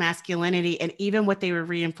toxic masculinity, and even what they were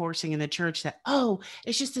reinforcing in the church, that, oh,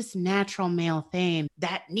 it's just this natural male thing,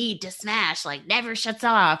 that need to smash like never shuts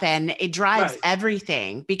off, and it drives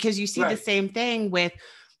everything, because you see the same thing with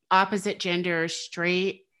opposite gender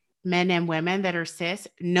straight men and women that are cis.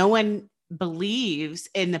 No one believes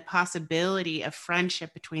in the possibility of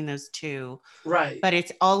friendship between those two. But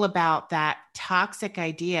it's all about that toxic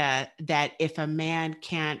idea that if a man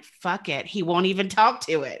can't fuck it, he won't even talk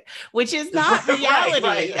to it, which is not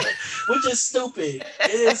reality. Which is stupid.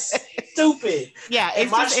 It is stupid. Yeah, it's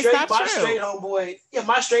my straight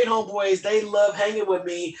homeboys, they love hanging with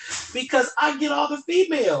me because I get all the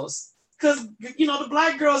females. Because, the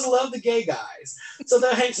black girls love the gay guys. So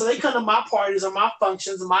they come to my parties or my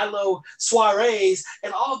functions, my little soirees,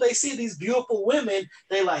 and all they see these beautiful women,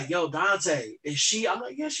 they like, yo, Dante, is she? I'm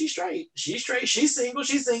like, yeah, she's straight. She's straight. She's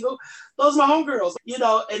single. Those are my homegirls.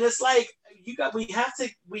 And it's like, we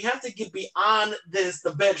have to get beyond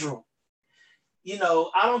the bedroom.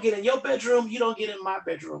 I don't get in your bedroom, you don't get in my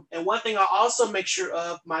bedroom. And one thing I also make sure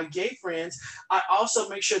of my gay friends, I also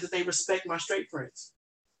make sure that they respect my straight friends.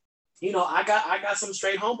 I got some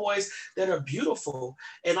straight homeboys that are beautiful,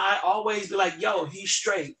 and I always be like, yo, he's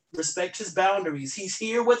straight. Respect his boundaries. He's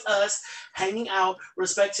here with us, hanging out.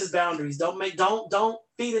 Respect his boundaries. Don't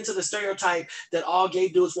feed into the stereotype that all gay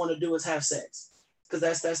dudes want to do is have sex, because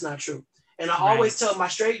that's not true. And I always tell my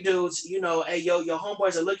straight dudes, hey, your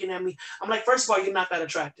homeboys are looking at me. I'm like, first of all, you're not that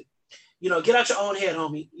attractive. Get out your own head,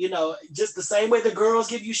 homie. Just the same way the girls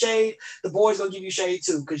give you shade, the boys gonna give you shade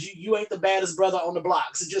too, because you ain't the baddest brother on the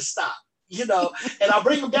block. So just stop, and I'll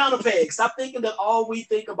bring them down a peg. Stop thinking that all we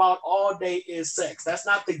think about all day is sex. That's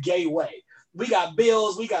not the gay way. We got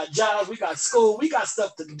bills, we got jobs, we got school, we got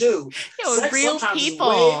stuff to do. Sex real sometimes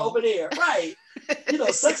people is way over there, right?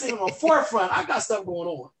 Sex ain't on the forefront. I got stuff going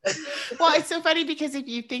on. Well, it's so funny because if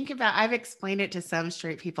you think about, I've explained it to some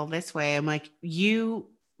straight people this way. I'm like,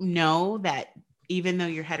 know that even though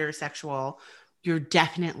you're heterosexual, you're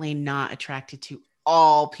definitely not attracted to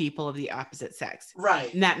all people of the opposite sex.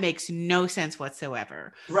 Right. And that makes no sense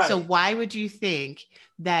whatsoever. Right. So why would you think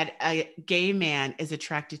that a gay man is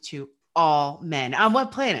attracted to all men? On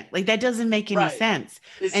what planet? Like, that doesn't make any sense.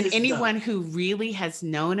 It's anyone who really has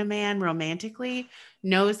known a man romantically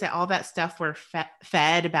knows that all that stuff we're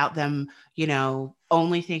fed about them,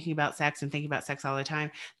 only thinking about sex and thinking about sex all the time,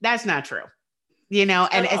 that's not true.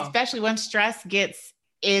 And especially when stress gets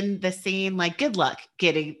in the scene, like, good luck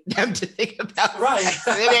getting them to think about sex.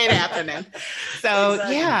 It ain't happening. So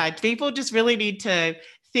yeah, people just really need to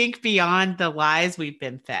think beyond the lies we've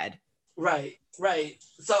been fed. Right.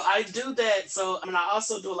 So I do that. So, I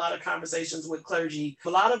also do a lot of conversations with clergy. A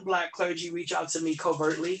lot of Black clergy reach out to me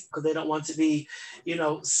covertly because they don't want to be,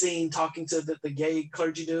 seen talking to the gay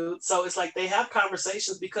clergy dude. So it's like they have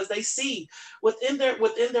conversations because they see within their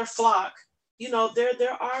flock,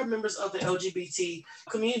 there are members of the LGBT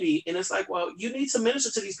community. And it's like, well, you need to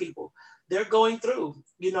minister to these people. They're going through,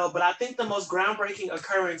 but I think the most groundbreaking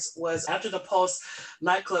occurrence was after the Pulse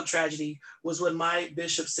nightclub tragedy, was when my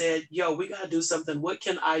bishop said, yo, we got to do something. What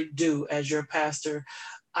can I do as your pastor?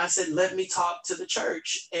 I said, let me talk to the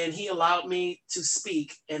church. And he allowed me to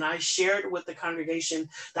speak. And I shared with the congregation.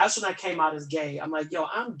 That's when I came out as gay. I'm like, yo,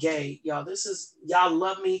 I'm gay. Y'all, y'all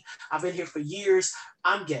love me. I've been here for years.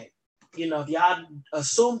 I'm gay. If y'all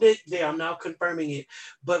assumed it, I'm now confirming it.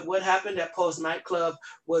 But what happened at Pulse nightclub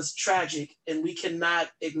was tragic, and we cannot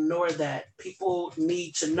ignore that. People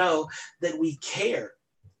need to know that we care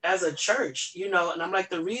as a church, and I'm like,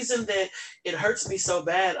 the reason that it hurts me so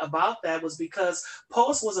bad about that was because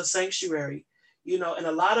Pulse was a sanctuary. And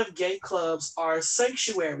a lot of gay clubs are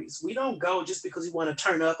sanctuaries. We don't go just because we want to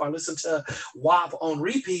turn up or listen to WAP on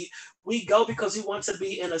repeat. We go because we want to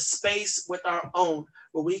be in a space with our own,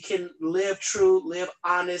 where we can live true, live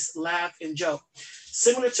honest, laugh, and joke.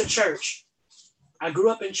 Similar to church. I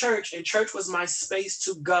grew up in church, and church was my space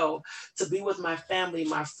to go, to be with my family,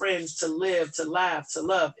 my friends, to live, to laugh, to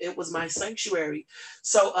love. It was my sanctuary.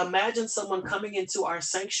 So imagine someone coming into our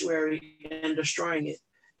sanctuary and destroying it,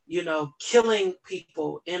 killing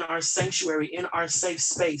people in our sanctuary, in our safe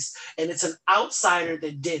space. And it's an outsider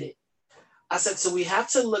that did it. I said, so we have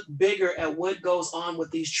to look bigger at what goes on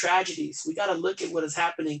with these tragedies. We got to look at what is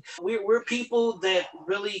happening. We're people that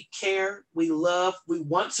really care. We love. We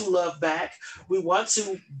want to love back. We want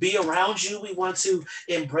to be around you. We want to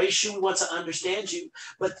embrace you. We want to understand you.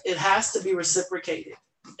 But it has to be reciprocated.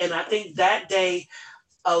 And I think that day,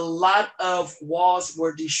 a lot of walls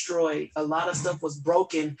were destroyed. A lot of stuff was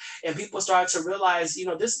broken. And people started to realize,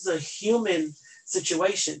 this is a human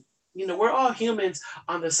situation. We're all humans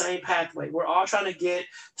on the same pathway. We're all trying to get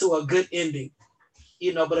to a good ending,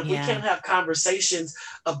 but if we can't have conversations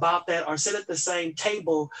about that or sit at the same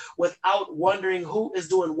table without wondering who is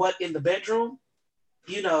doing what in the bedroom,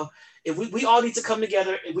 if we all need to come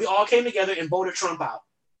together, if we all came together and voted Trump out,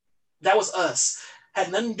 that was us. Had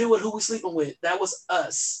nothing to do with who we're sleeping with. That was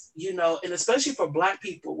us, and especially for Black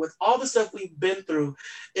people, with all the stuff we've been through,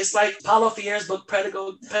 it's like Paulo Freire's book,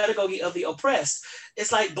 Pedagogy of the Oppressed.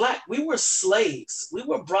 It's like we were slaves. We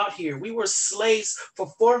were brought here. We were slaves for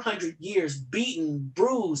 400 years, beaten,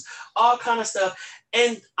 bruised, all kind of stuff.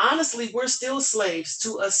 And honestly, we're still slaves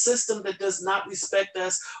to a system that does not respect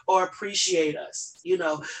us or appreciate us,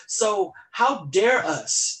 So how dare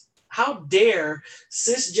us? How dare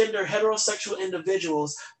cisgender heterosexual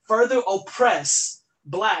individuals further oppress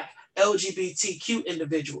Black LGBTQ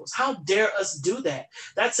individuals? How dare us do that?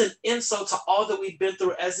 That's an insult to all that we've been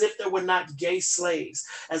through, as if there were not gay slaves,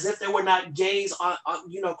 as if there were not gays on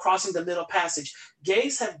crossing the Middle Passage.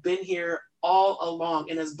 Gays have been here all along.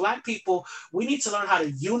 And as Black people, we need to learn how to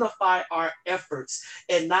unify our efforts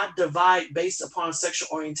and not divide based upon sexual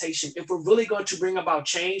orientation. If we're really going to bring about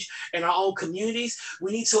change in our own communities,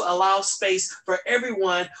 we need to allow space for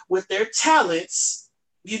everyone with their talents,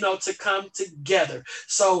 to come together.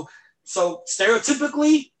 So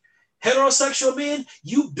stereotypically, heterosexual men,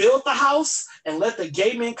 you build the house and let the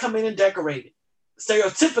gay men come in and decorate it.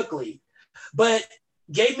 Stereotypically. But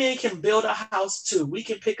gay men can build a house too. We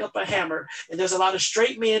can pick up a hammer, and there's a lot of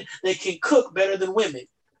straight men that can cook better than women.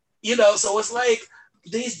 So it's like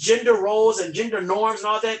these gender roles and gender norms and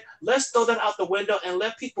all that. Let's throw that out the window and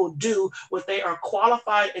let people do what they are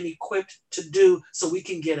qualified and equipped to do so we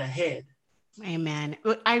can get ahead. Amen.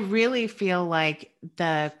 I really feel like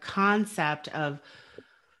the concept of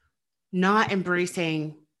not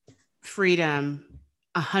embracing freedom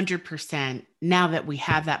 100% now that we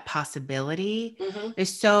have that possibility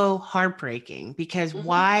is so heartbreaking, because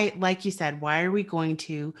why, like you said, why are we going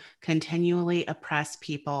to continually oppress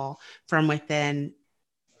people from within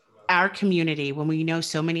our community when we know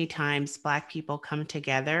so many times Black people come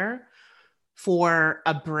together for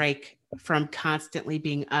a break from constantly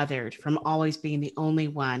being othered, from always being the only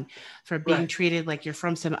one, for being treated like you're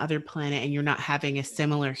from some other planet and you're not having a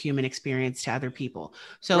similar human experience to other people.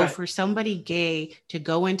 So for somebody gay to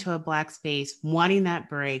go into a Black space wanting that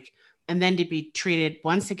break, and then to be treated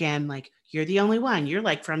once again like you're the only one, you're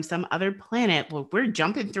like from some other planet. Well, we're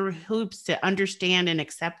jumping through hoops to understand and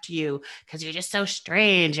accept you because you're just so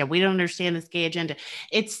strange and we don't understand this gay agenda.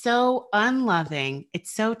 It's so unloving.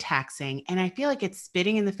 It's so taxing. And I feel like it's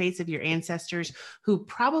spitting in the face of your ancestors who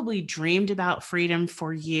probably dreamed about freedom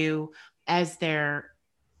for you as their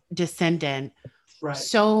descendant.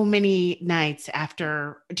 So many nights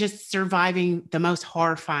after just surviving the most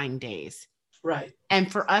horrifying days.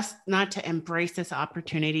 And for us not to embrace this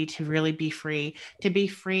opportunity to really be free, to be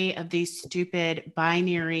free of these stupid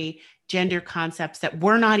binary gender concepts that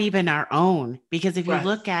were not even our own. Because if you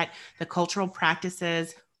look at the cultural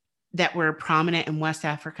practices that were prominent in West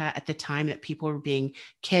Africa at the time that people were being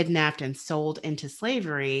kidnapped and sold into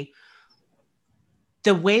slavery,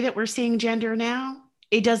 the way that we're seeing gender now,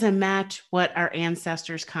 it doesn't match what our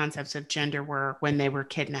ancestors' concepts of gender were when they were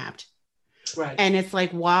kidnapped. And it's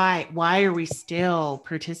like, why are we still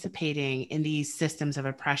participating in these systems of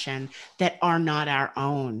oppression that are not our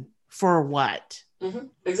own? For what?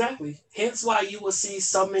 Exactly. Hence why you will see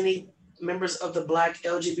so many members of the Black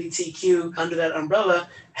LGBTQ under that umbrella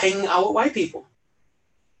hanging out with white people.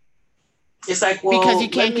 It's like, well, because you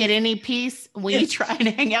can't get any peace when you try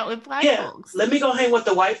to hang out with Black folks. Let me go hang with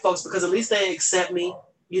the white folks because at least they accept me.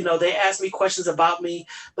 You know, they ask me questions about me,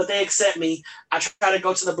 but they accept me. I try to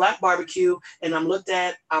go to the black barbecue and I'm looked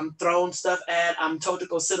at, I'm thrown stuff at, I'm told to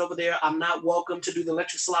go sit over there. I'm not welcome to do the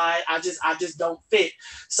electric slide. I just don't fit.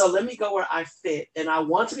 So let me go where I fit. And I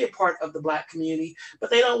want to be a part of the black community, but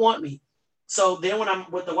they don't want me. So then when I'm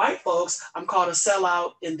with the white folks, I'm called a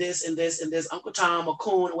sellout in this and this and this, Uncle Tom, a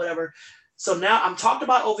coon, whatever. So now I'm talked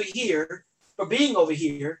about over here for being over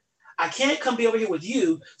here. I can't come be over here with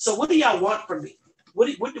you. So what do y'all want from me?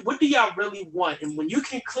 What do y'all really want? And when you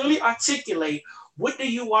can clearly articulate what do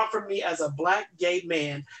you want from me as a black gay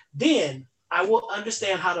man, then I will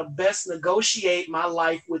understand how to best negotiate my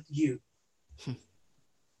life with you.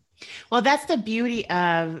 Well, that's the beauty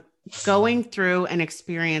of going through an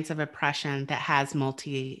experience of oppression that has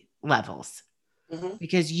multi levels,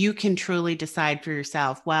 because you can truly decide for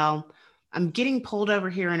yourself, well, I'm getting pulled over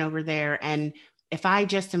here and over there. And if I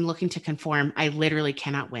just am looking to conform, I literally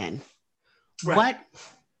cannot win. Right. What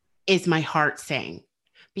is my heart saying?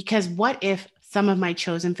 Because what if some of my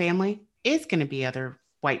chosen family is going to be other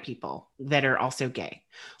white people that are also gay?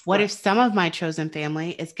 What right. if some of my chosen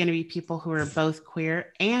family is going to be people who are both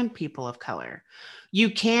queer and people of color?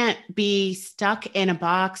 You can't be stuck in a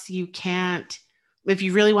box. You can't, if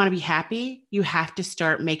you really want to be happy, you have to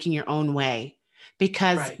start making your own way,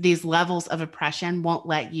 because right. these levels of oppression won't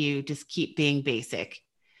let you just keep being basic.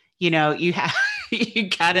 You know, you have, you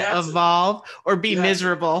got to evolve or be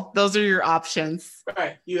miserable. Those are your options.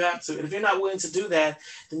 Right. You have to. And if you're not willing to do that,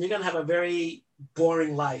 then you're going to have a very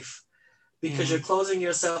boring life, because you're closing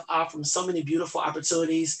yourself out from so many beautiful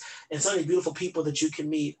opportunities and so many beautiful people that you can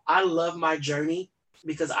meet. I love my journey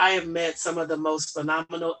because I have met some of the most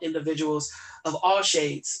phenomenal individuals of all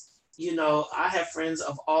shades. You know, I have friends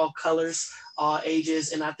of all colors, all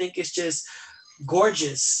ages, and I think it's just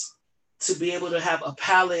gorgeous to be able to have a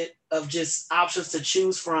palette of just options to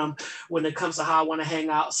choose from when it comes to how I want to hang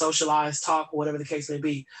out, socialize, talk, whatever the case may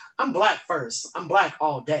be. I'm black first. I'm black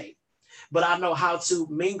all day, but I know how to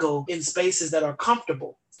mingle in spaces that are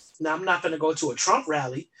comfortable. Now, I'm not going to go to a Trump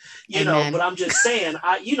rally, you know, but I'm just saying,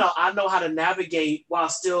 I know how to navigate while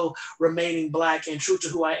still remaining black and true to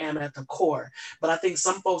who I am at the core. But I think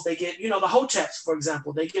some folks, they get, the Hoteps, for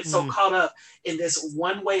example, they get so caught up in this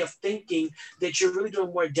one way of thinking that you're really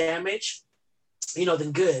doing more damage,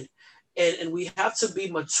 than good. And we have to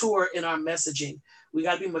be mature in our messaging. We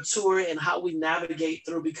got to be mature in how we navigate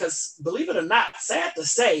through, because believe it or not, sad to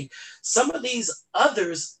say, some of these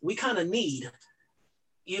others we kind of need,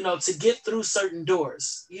 to get through certain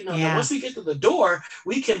doors. And once we get through the door,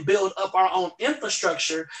 we can build up our own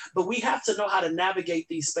infrastructure, but we have to know how to navigate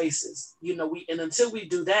these spaces. And until we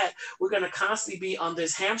do that, we're going to constantly be on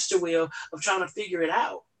this hamster wheel of trying to figure it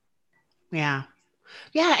out. Yeah.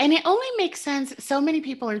 Yeah. And it only makes sense. So many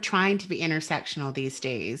people are trying to be intersectional these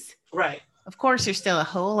days. Right. Of course, there's still a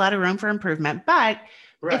whole lot of room for improvement, but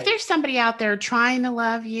if there's somebody out there trying to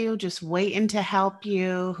love you, just waiting to help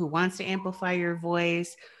you, who wants to amplify your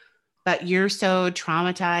voice, but you're so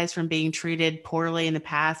traumatized from being treated poorly in the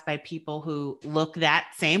past by people who look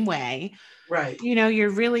that same way, right?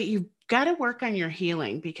 you've got to work on your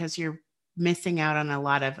healing, because you're missing out on a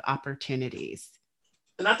lot of opportunities.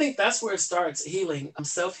 And I think that's where it starts, healing,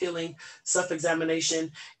 self-healing,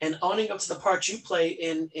 self-examination, and owning up to the part you play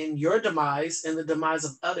in your demise and the demise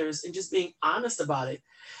of others, and just being honest about it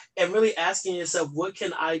and really asking yourself, what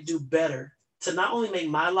can I do better to not only make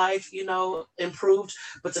my life, improved,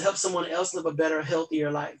 but to help someone else live a better,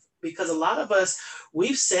 healthier life? Because a lot of us,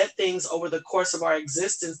 we've said things over the course of our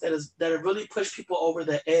existence that have really pushed people over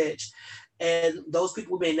the edge. And those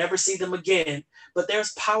people, we may never see them again, but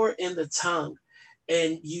there's power in the tongue.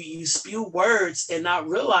 And you spew words and not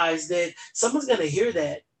realize that someone's going to hear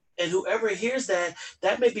that. And whoever hears that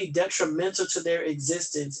may be detrimental to their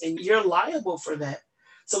existence. And you're liable for that.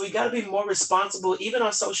 So we got to be more responsible, even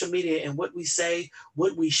on social media, and what we say,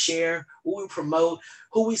 what we share, who we promote,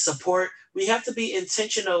 who we support. We have to be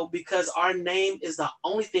intentional, because our name is the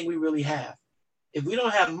only thing we really have. If we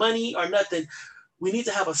don't have money or nothing, we need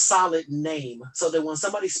to have a solid name, so that when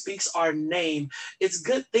somebody speaks our name, it's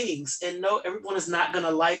good things. And no, everyone is not going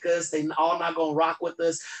to like us. They all not going to rock with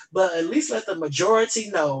us, but at least let the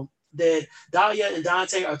majority know that Dahlia and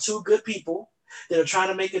Dante are two good people that are trying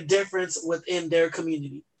to make a difference within their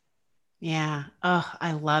community. Yeah. Oh,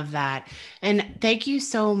 I love that. And thank you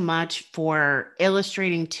so much for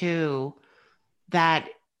illustrating too that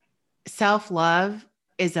self-love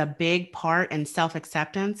is a big part, and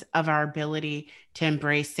self-acceptance of our ability to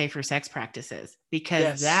embrace safer sex practices,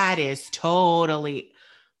 because that is totally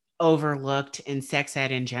overlooked in sex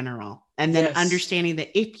ed in general. And then understanding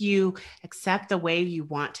that if you accept the way you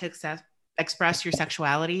want to accept express your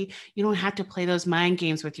sexuality, you don't have to play those mind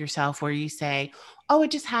games with yourself where you say, oh,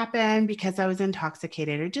 it just happened because I was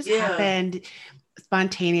intoxicated. It just happened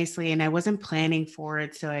spontaneously and I wasn't planning for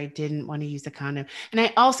it. So I didn't want to use a condom. And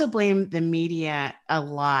I also blame the media a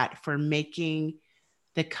lot for making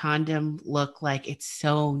the condom look like it's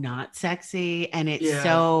so not sexy. And it's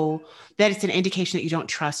so that it's an indication that you don't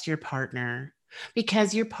trust your partner,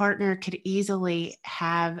 because your partner could easily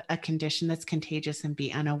have a condition that's contagious and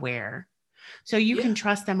be unaware. So you can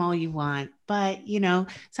trust them all you want, but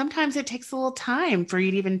sometimes it takes a little time for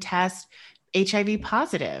you to even test HIV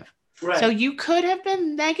positive. Right. So you could have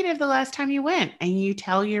been negative the last time you went, and you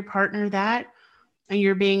tell your partner that, and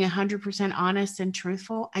you're being 100% honest and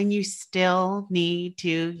truthful, and you still need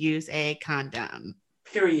to use a condom.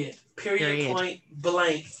 Period. Point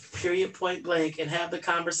blank, and have the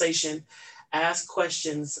conversation. Ask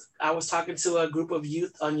questions. I was talking to a group of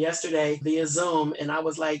youth on yesterday via Zoom, and I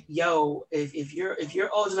was like, yo, if you're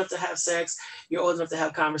old enough to have sex, you're old enough to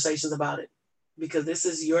have conversations about it, because this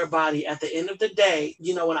is your body. At the end of the day,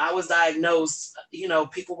 when I was diagnosed,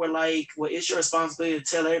 people were like, well, it's your responsibility to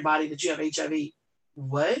tell everybody that you have HIV.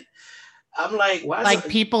 What? I'm like, why? Like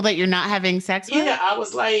people that you're not having sex with? Yeah, I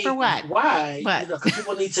was like, for what? Why? What? Because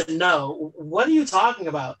people need to know. What are you talking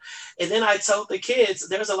about? And then I told the kids,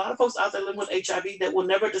 there's a lot of folks out there living with HIV that will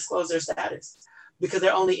never disclose their status because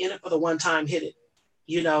they're only in it for the one time hit it.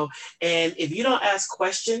 And if you don't ask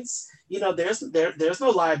questions, there's no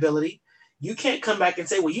liability. You can't come back and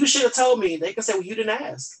say, well, you should have told me. They can say, well, you didn't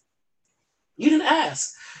ask. You didn't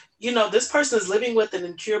ask. This person is living with an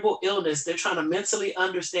incurable illness. They're trying to mentally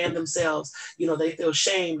understand themselves. They feel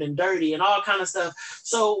shamed and dirty and all kind of stuff.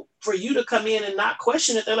 So for you to come in and not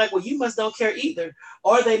question it, they're like, well, you must don't care either.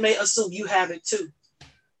 Or they may assume you have it too.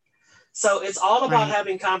 So it's all about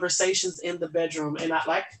having conversations in the bedroom. And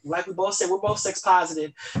like we both said, we're both sex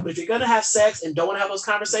positive. But if you're going to have sex and don't want to have those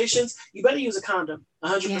conversations, you better use a condom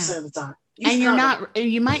 100% of the time.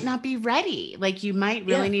 You might not be ready. Like you might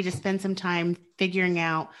really need to spend some time figuring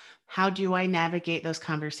out, how do I navigate those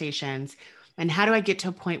conversations? And how do I get to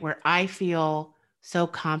a point where I feel so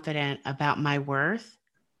confident about my worth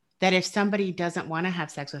that if somebody doesn't want to have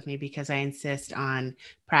sex with me because I insist on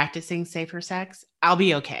practicing safer sex, I'll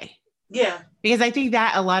be okay. Yeah. Because I think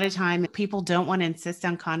that a lot of time people don't want to insist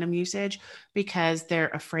on condom usage because they're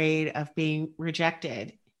afraid of being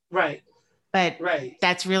rejected. Right. But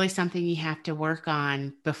that's really something you have to work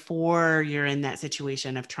on before you're in that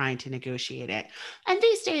situation of trying to negotiate it. And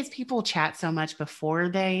these days, people chat so much before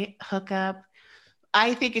they hook up.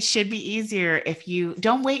 I think it should be easier if you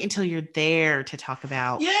don't wait until you're there to talk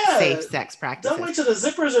about safe sex practices. Don't wait till the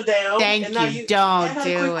zippers are down. Thank you. Don't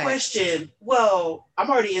do it. Question. Well, I'm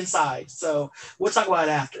already inside, so we'll talk about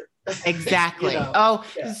it after. Exactly.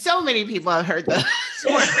 So many people have heard those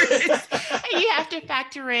words. You have to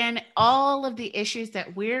factor in all of the issues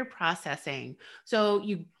that we're processing. So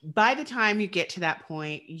by the time you get to that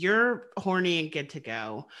point, you're horny and good to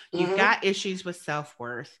go. You've got issues with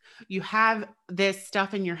self-worth. You have this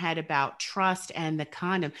stuff in your head about trust and the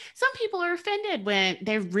condom. Some people are offended when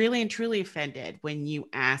they're really and truly offended when you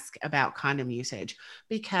ask about condom usage,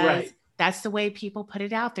 because that's the way people put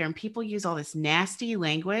it out there. And people use all this nasty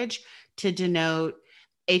language to denote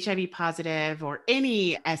HIV positive or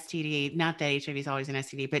any STD. Not that HIV is always an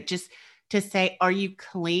STD, but just to say, are you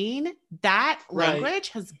clean? That language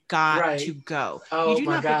has got to go. You do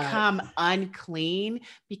not become unclean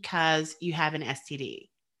because you have an STD.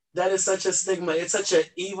 That is such a stigma. It's such an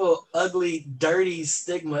evil, ugly, dirty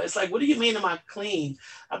stigma. It's like, what do you mean am I clean?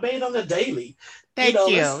 I bathe on the daily. Thank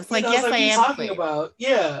you. It's like, yes, I am talking clean. About.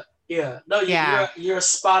 Yeah. No, you're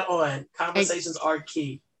spot on. Conversations are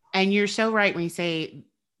key. And you're so right when you say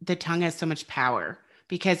the tongue has so much power,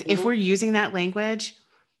 because if we're using that language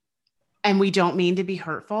and we don't mean to be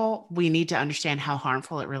hurtful, we need to understand how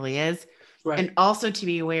harmful it really is. Right. And also to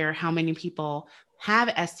be aware how many people have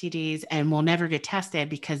STDs and will never get tested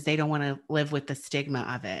because they don't want to live with the stigma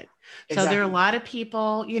of it. Exactly. So there are a lot of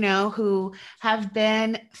people, who have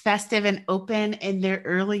been festive and open in their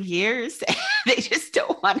early years. They just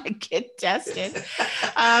don't want to get tested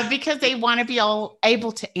because they want to be all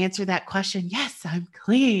able to answer that question. Yes, I'm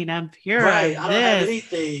clean. I'm pure. Right. I don't have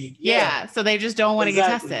anything. Yeah. So they just don't want to get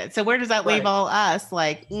tested. So where does that leave all us?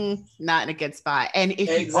 Like, not in a good spot. And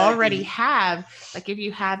if you already have, like if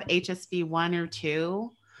you have HSV 1 or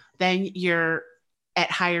 2, then you're at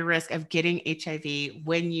higher risk of getting HIV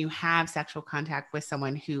when you have sexual contact with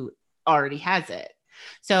someone who already has it.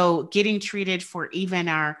 So getting treated for even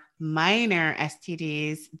our minor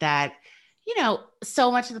STDs that, so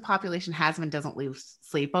much of the population has them and doesn't lose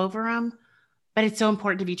sleep over them. But it's so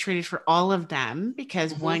important to be treated for all of them,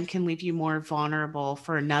 because Mm-hmm. one can leave you more vulnerable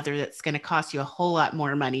for another that's going to cost you a whole lot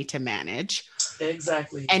more money to manage.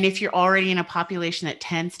 Exactly. And if you're already in a population that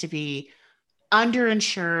tends to be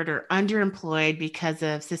underinsured or underemployed because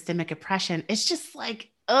of systemic oppression, it's just like,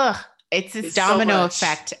 it's this It's so domino much.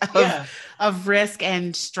 effect Yeah. of risk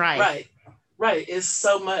and strife. Right. Right. It's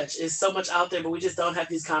so much. It's so much out there, but we just don't have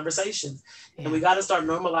these conversations. Yeah. And we got to start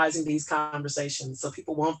normalizing these conversations so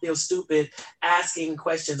people won't feel stupid asking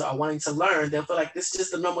questions or wanting to learn. They'll feel like this is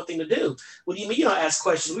just the normal thing to do. What do you mean you don't ask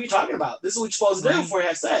questions? What are you talking about? This is what you're supposed to do Right. before you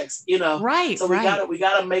have sex, you know? Right. So we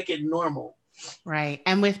gotta make it normal. Right.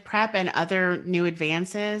 And with PrEP and other new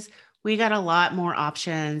advances, we got a lot more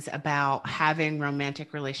options about having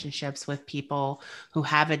romantic relationships with people who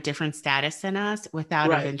have a different status than us without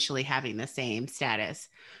Right. eventually having the same status.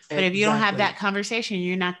 But if you don't have that conversation,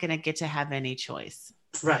 you're not going to get to have any choice.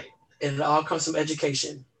 Right. And it all comes from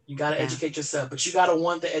education. You got to educate yourself, but you got to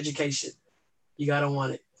want the education. You got to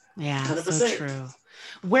want it. Yeah, 100%. so true.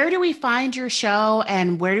 Where do we find your show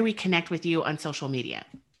and where do we connect with you on social media?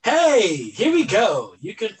 Hey, here we go.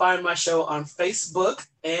 You can find my show on Facebook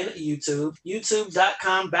and YouTube,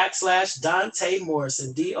 youtube.com/Dante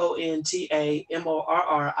Morrison,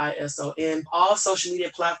 DontaMorrison. All social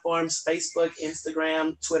media platforms, Facebook,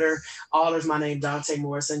 Instagram, Twitter, all is my name, Dante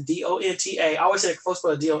Morrison, Donta. I always say folks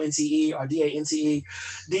spell Donte or Dante,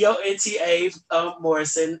 Donta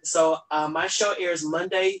Morrison. So my show airs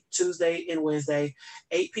Monday, Tuesday, and Wednesday,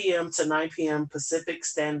 8 p.m. to 9 p.m. Pacific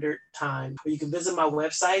Standard Time. Or you can visit my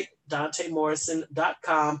website,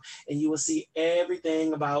 DontaMorrison.com, and you will see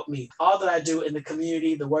everything about me, all that I do in the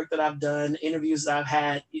community, the work that I've done, interviews that I've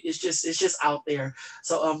had. It's just out there.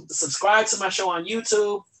 So subscribe to my show on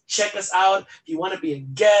YouTube. Check us out. If you want to be a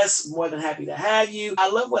guest, more than happy to have you. I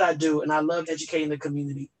love what I do, and I love educating the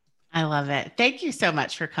community. I love it. Thank you so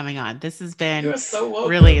much for coming on. This has been You're so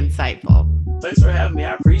welcome. Really insightful. Thanks for having me.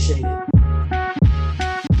 I appreciate it.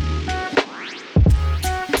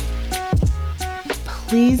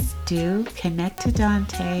 Please do connect to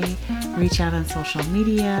Dante, reach out on social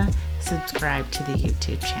media, subscribe to the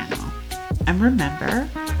YouTube channel. And remember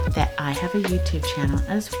that I have a YouTube channel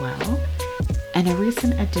as well. And a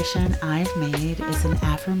recent addition I've made is an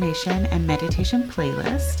affirmation and meditation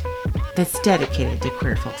playlist that's dedicated to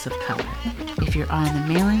queer folks of color. If you're on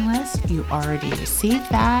the mailing list, you already received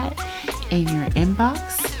that in your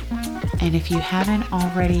inbox. And if you haven't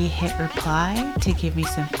already hit reply to give me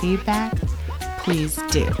some feedback, please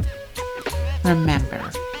do.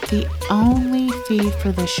 Remember, the only fee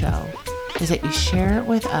for the show is that you share it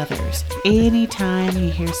with others anytime you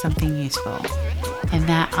hear something useful. And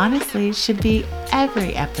that honestly should be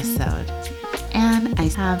every episode. And I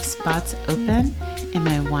have spots open in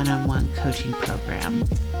my one-on-one coaching program.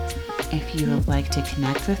 If you would like to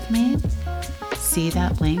connect with me, see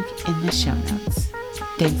that link in the show notes.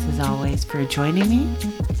 Thanks as always for joining me.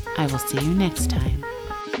 I will see you next time.